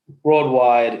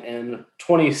worldwide and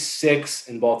 26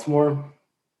 in Baltimore.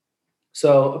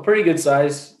 So a pretty good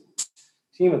size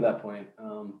team at that point,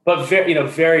 but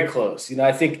very close.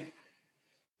 I think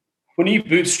when you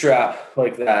bootstrap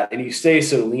like that and you stay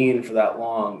so lean for that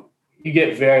long, you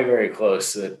get very, very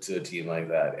close to a team like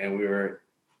that. And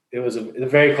it was a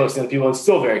very close to people, and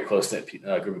still very close to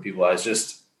group of people. I was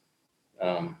just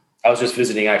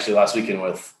visiting actually last weekend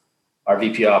with our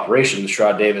VP of operations,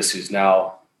 Sherrod Davis, who's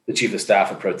now the chief of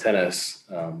staff of Pro Tennis,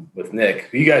 with Nick.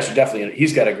 You guys should definitely.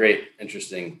 He's got a great,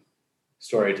 interesting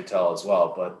story to tell as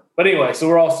well. But anyway, so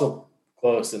we're also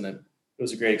close, and it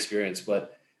was a great experience.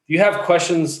 But do you have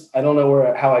questions? I don't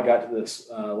know how I got to this,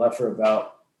 Leffer,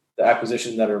 about the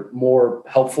acquisition that are more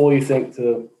helpful, you think,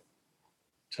 to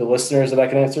listeners that I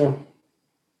can answer?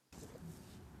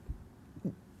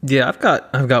 Yeah, I've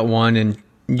got one, and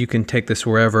you can take this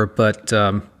wherever. But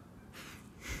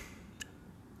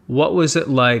what was it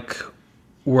like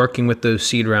working with those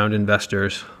seed round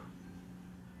investors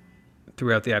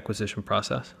throughout the acquisition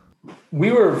process?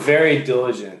 We were very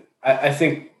diligent. I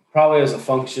think probably as a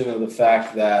function of the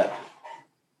fact that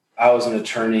I was an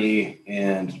attorney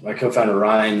and my co-founder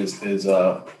Ryan is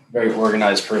a very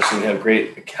organized person. We have a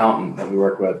great accountant that we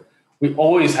work with. We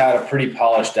always had a pretty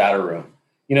polished data room.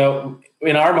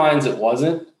 In our minds it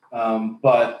wasn't,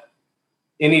 but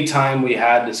anytime we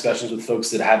had discussions with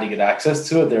folks that had to get access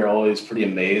to it, they're always pretty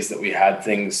amazed that we had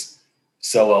things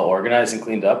so well organized and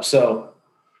cleaned up. So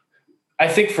I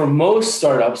think for most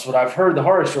startups, what I've heard the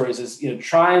horror stories is,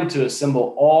 trying to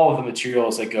assemble all of the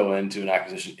materials that go into an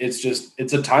acquisition.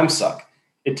 It's a time suck.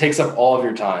 It takes up all of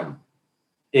your time,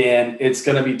 and it's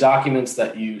going to be documents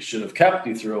that you should have kept,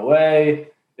 you threw away.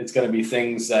 It's going to be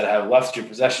things that have left your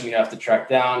possession. You have to track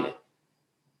down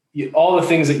all the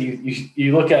things that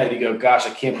you look at and you go, gosh,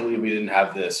 I can't believe we didn't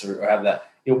have this or have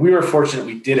that. We were fortunate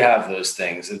we did have those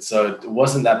things. And so it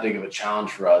wasn't that big of a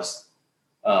challenge for us.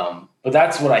 But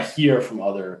that's what I hear from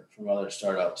other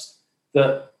startups.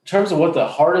 In terms of what the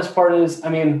hardest part is,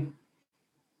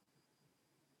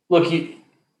 look,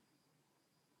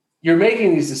 you're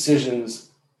making these decisions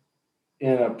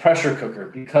in a pressure cooker,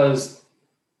 because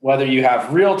whether you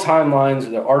have real timelines or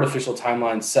the artificial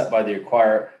timelines set by the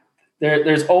acquirer,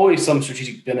 there's always some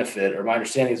strategic benefit, or my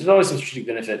understanding is there's always some strategic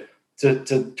benefit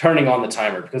to turning on the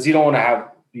timer, because you don't want to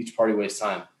have each party waste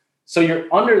time. So you're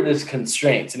under this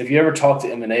constraints. And if you ever talk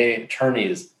to M&A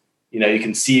attorneys, you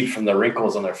can see from the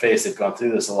wrinkles on their face, they've gone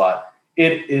through this a lot.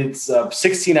 It's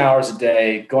 16 hours a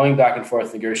day going back and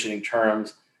forth, negotiating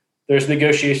terms. There's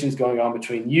negotiations going on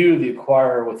between you, the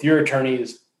acquirer, with your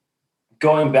attorneys,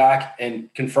 going back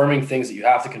and confirming things that you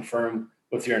have to confirm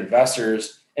with your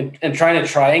investors, and trying to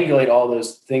triangulate all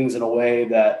those things in a way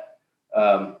that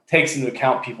takes into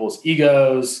account people's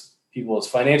egos, people's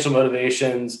financial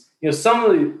motivations. Some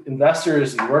of the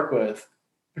investors you work with,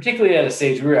 particularly at a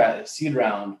stage we were at, a seed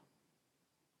round,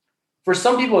 for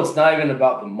some people, it's not even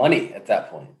about the money at that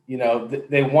point.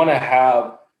 They want to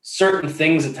have certain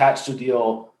things attached to a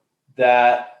deal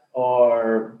that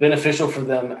are beneficial for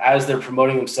them as they're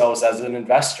promoting themselves as an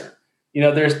investor.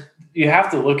 You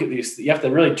have to look at these, you have to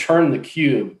really turn the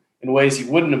cube in ways you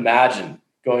wouldn't imagine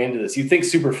going into this. You think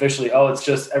superficially, it's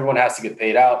just everyone has to get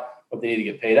paid out, but they need to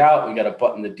get paid out. We got to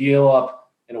button the deal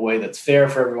up in a way that's fair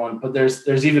for everyone. But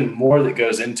there's even more that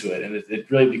goes into it. And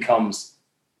it really becomes,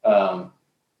 a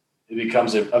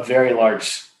very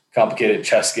large, complicated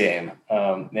chess game.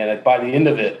 And by the end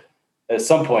of it, at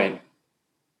some point,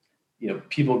 you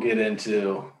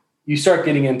start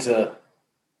getting into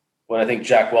what I think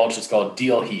Jack Welch has called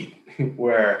deal heat,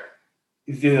 where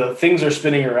things are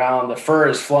spinning around, the fur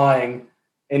is flying,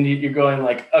 and you're going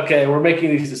like, okay, we're making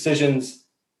these decisions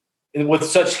with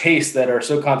such haste that are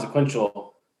so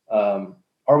consequential.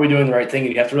 Are we doing the right thing?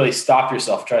 And you have to really stop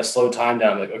yourself, try to slow time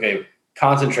down. Like, okay,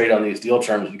 concentrate on these deal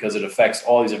terms because it affects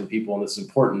all these different people and this is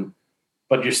important.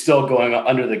 But you're still going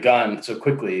under the gun so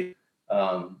quickly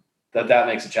that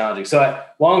makes it challenging. So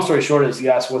long story short is, you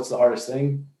ask what's the hardest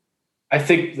thing? I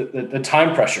think the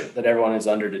time pressure that everyone is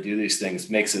under to do these things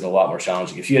makes it a lot more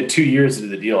challenging. If you had 2 years to do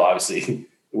the deal, obviously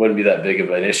it wouldn't be that big of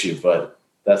an issue, but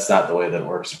that's not the way that it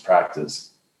works in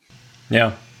practice.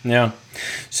 Yeah.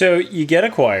 So you get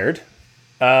acquired,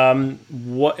 and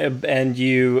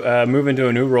you move into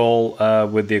a new role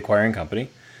with the acquiring company.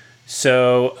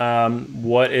 So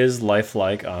what is life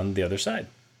like on the other side?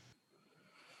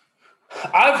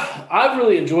 I've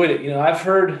really enjoyed it. I've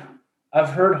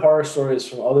heard horror stories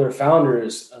from other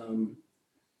founders.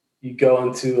 You go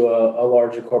into a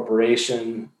larger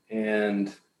corporation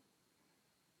and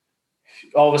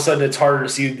all of a sudden it's harder to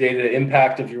see the day-to-day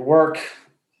impact of your work.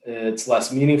 It's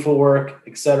less meaningful work,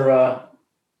 et cetera.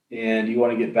 And you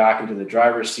want to get back into the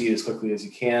driver's seat as quickly as you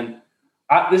can.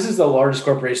 this is the largest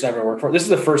corporation I've ever worked for. This is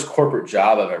the first corporate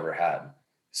job I've ever had.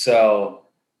 So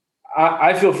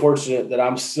I feel fortunate that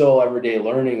I'm still every day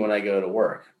learning when I go to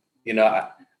work.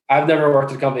 I've never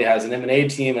worked at a company that has an M&A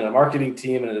team and a marketing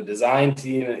team and a design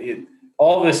team. And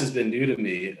all this has been new to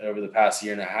me over the past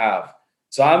year and a half.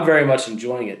 So I'm very much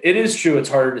enjoying it. It is true it's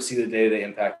harder to see the day-to-day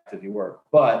impact of your work,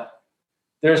 but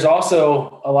there's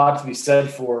also a lot to be said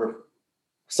for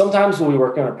sometimes when we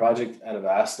work on a project at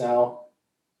Avast now,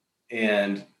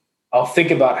 and I'll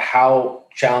think about how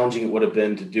challenging it would have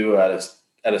been to do at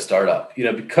a startup,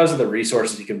 because of the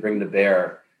resources you can bring to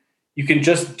bear. You can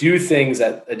just do things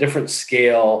at a different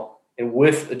scale and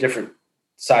with a different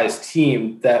size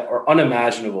team that are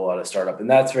unimaginable at a startup. And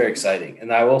that's very exciting.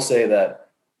 And I will say that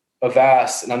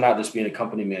Avast, and I'm not just being a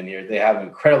company man here, they have an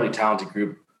incredibly talented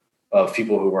group of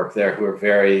people who work there who are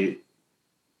very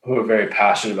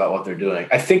passionate about what they're doing.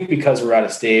 I think because we're at a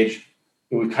stage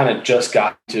where we've kind of just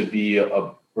got to be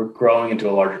we're growing into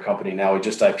a larger company now. We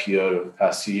just IPO'd over the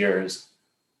past 2 years.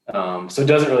 So it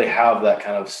doesn't really have that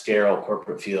kind of sterile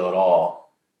corporate feel at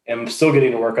all. And I'm still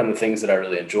getting to work on the things that I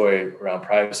really enjoy around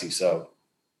privacy. So,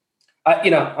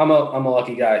 I'm a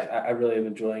lucky guy. I really am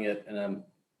enjoying it. And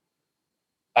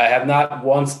I have not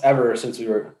once ever since we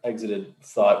were exited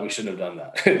thought we shouldn't have done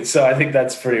that. So I think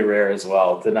that's pretty rare as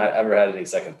well, to not ever had any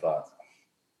second thoughts.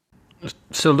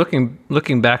 So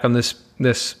looking back on this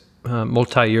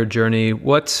multi-year journey,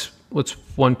 what's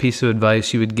one piece of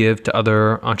advice you would give to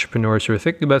other entrepreneurs who are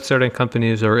thinking about starting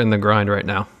companies or in the grind right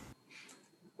now?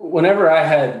 Whenever I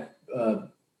had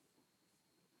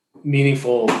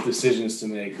meaningful decisions to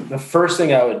make, the first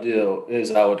thing I would do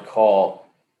is I would call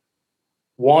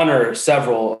one or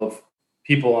several of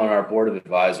people on our board of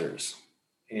advisors.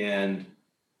 And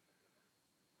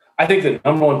I think the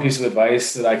number one piece of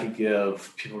advice that I could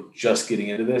give people just getting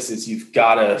into this is you've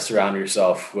got to surround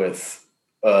yourself with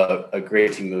a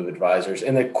great team of advisors.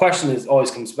 And the question is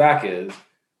always comes back is,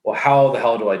 well, how the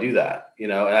hell do I do that?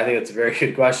 And I think it's a very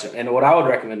good question. And what I would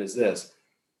recommend is this: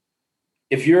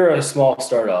 if you're a small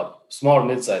to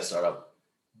mid-sized startup,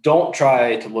 don't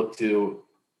try to look to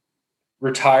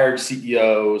retired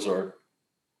CEOs or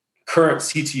current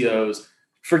CTOs.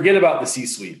 Forget about the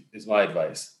C-suite is my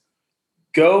advice.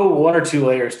 Go one or two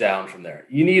layers down from there.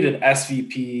 You need an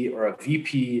SVP or a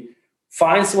VP.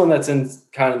 Find someone that's in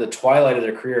kind of the twilight of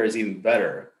their career is even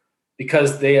better,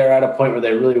 because they are at a point where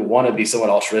they really want to be somewhat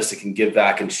altruistic and give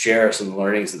back and share some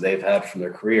learnings that they've had from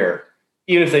their career,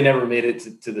 even if they never made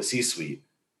it to the C-suite.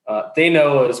 They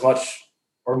know as much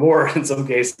or more in some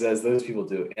cases as those people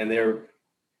do. And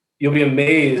you'll be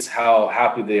amazed how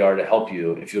happy they are to help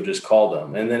you if you'll just call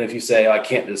them. And then if you say, I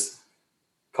can't just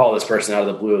call this person out of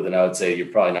the blue, then I would say you're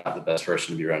probably not the best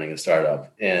person to be running a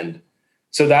startup. And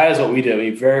so that is what we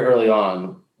do. Very early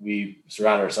on, we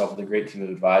surround ourselves with a great team of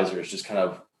advisors, just kind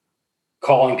of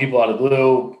calling people out of the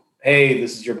blue. Hey,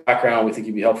 this is your background. We think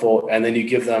you'd be helpful. And then you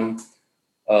give them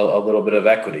a little bit of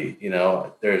equity.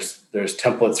 There's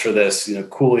templates for this.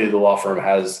 Cooley, the law firm,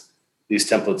 has these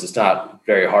templates. It's not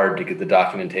very hard to get the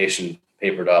documentation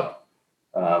papered up.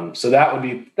 So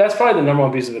that's probably the number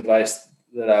one piece of advice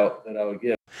that I would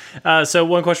give. So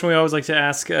one question we always like to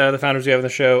ask the founders we have on the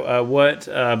show, what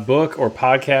book or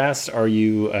podcast are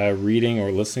you reading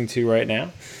or listening to right now?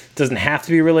 It doesn't have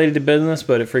to be related to business,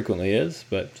 but it frequently is,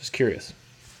 but just curious.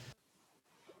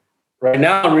 Right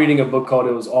now I'm reading a book called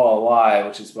It Was All a Lie,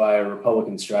 which is by a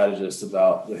Republican strategist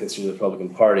about the history of the Republican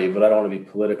Party, but I don't want to be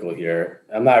political here.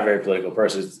 I'm not a very political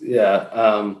person.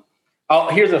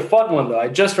 Here's a fun one, though. I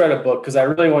just read a book because I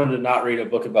really wanted to not read a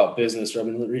book about business. I've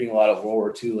been reading a lot of World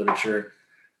War II literature.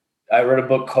 I read a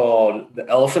book called The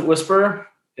Elephant Whisperer,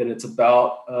 and it's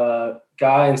about a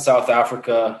guy in South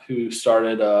Africa who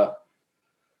started a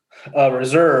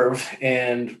reserve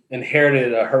and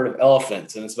inherited a herd of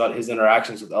elephants. And it's about his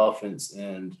interactions with elephants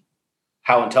and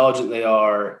how intelligent they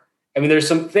are. There's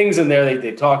some things in there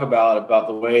they talk about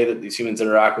the way that these humans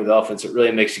interact with elephants. It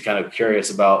really makes you kind of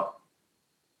curious about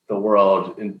the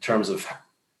world in terms of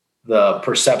the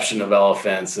perception of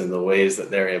elephants and the ways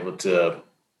that they're able to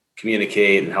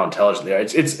communicate and how intelligent they are.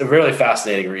 It's a really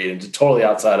fascinating read, and it's totally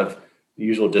outside of the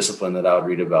usual discipline that I would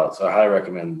read about. So I highly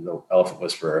recommend The Elephant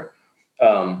Whisperer.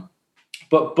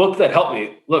 But book that helped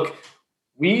me. Look,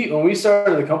 when we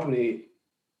started the company,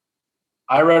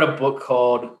 I read a book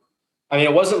called,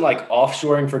 it wasn't like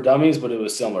Offshoring for Dummies, but it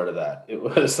was similar to that. It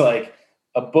was like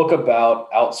a book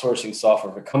about outsourcing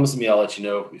software. If it comes to me, I'll let you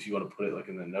know if you want to put it like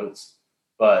in the notes.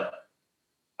 But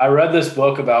I read this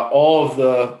book about all of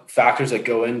the factors that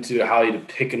go into how you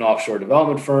pick an offshore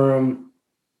development firm,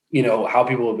 how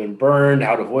people have been burned,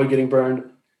 how to avoid getting burned.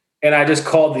 And I just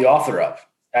called the author up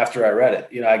after I read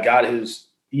it. I got his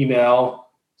email,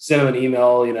 sent him an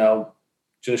email,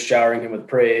 just showering him with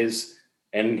praise.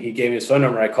 And he gave me his phone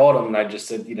number. I called him and I just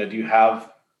said, do you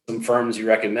have some firms you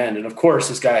recommend? And of course,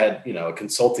 this guy had, a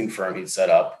consulting firm he'd set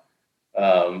up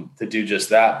to do just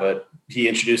that. But he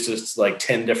introduced us to like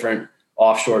 10 different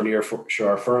offshore,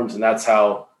 nearshore firms. And that's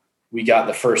how we got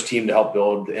the first team to help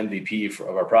build the MVP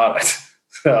of our product.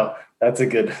 So that's a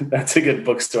good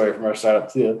book story from our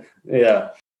startup too. Yeah.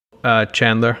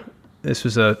 Chandler, this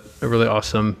was a really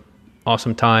awesome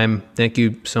time. Thank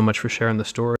you so much for sharing the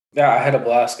story. Yeah, I had a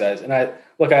blast, guys. And I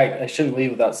shouldn't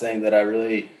leave without saying that I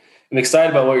really am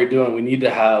excited about what you're doing. We need to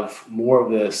have more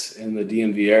of this in the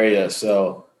DMV area.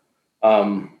 So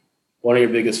one of your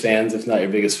biggest fans, if not your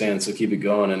biggest fan, so keep it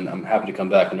going. And I'm happy to come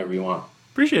back whenever you want.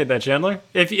 Appreciate that, Chandler.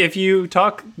 If you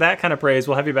talk that kind of praise,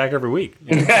 we'll have you back every week.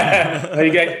 You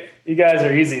guys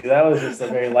are easy. That was just a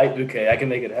very light bouquet. I can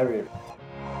make it heavier.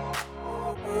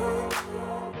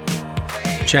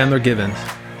 Chandler Givens,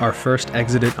 our first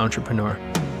exited entrepreneur.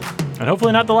 And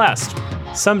hopefully not the last.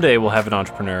 Someday we'll have an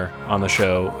entrepreneur on the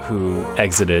show who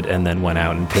exited and then went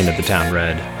out and painted the town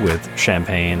red with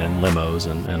champagne and limos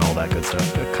and all that good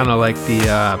stuff. Kind of like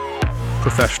the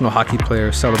professional hockey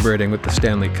player celebrating with the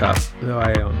Stanley Cup. Though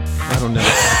I don't know if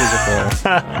it's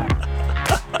physical.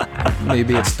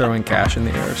 Maybe it's throwing cash in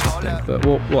the air or something, but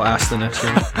we'll ask the next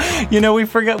one.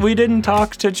 We didn't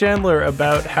talk to Chandler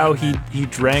about how he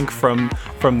drank from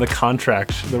the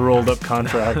contract, the rolled up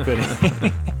contract that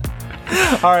he...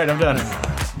 All right, I'm done.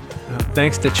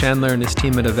 Thanks to Chandler and his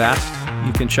team at Avast.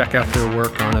 You can check out their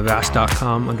work on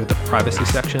avast.com under the privacy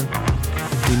section.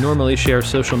 We normally share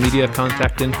social media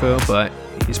contact info, but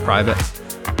he's private.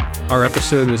 Our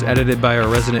episode was edited by our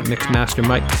resident mixmaster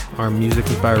Mike. Our music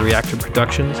is by Reactor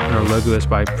Productions, and our logo is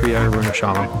by Priya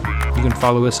Arunashalam. You can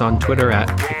follow us on Twitter at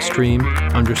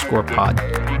extreme_pod.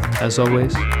 As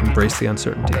always, embrace the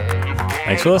uncertainty.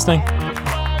 Thanks for listening.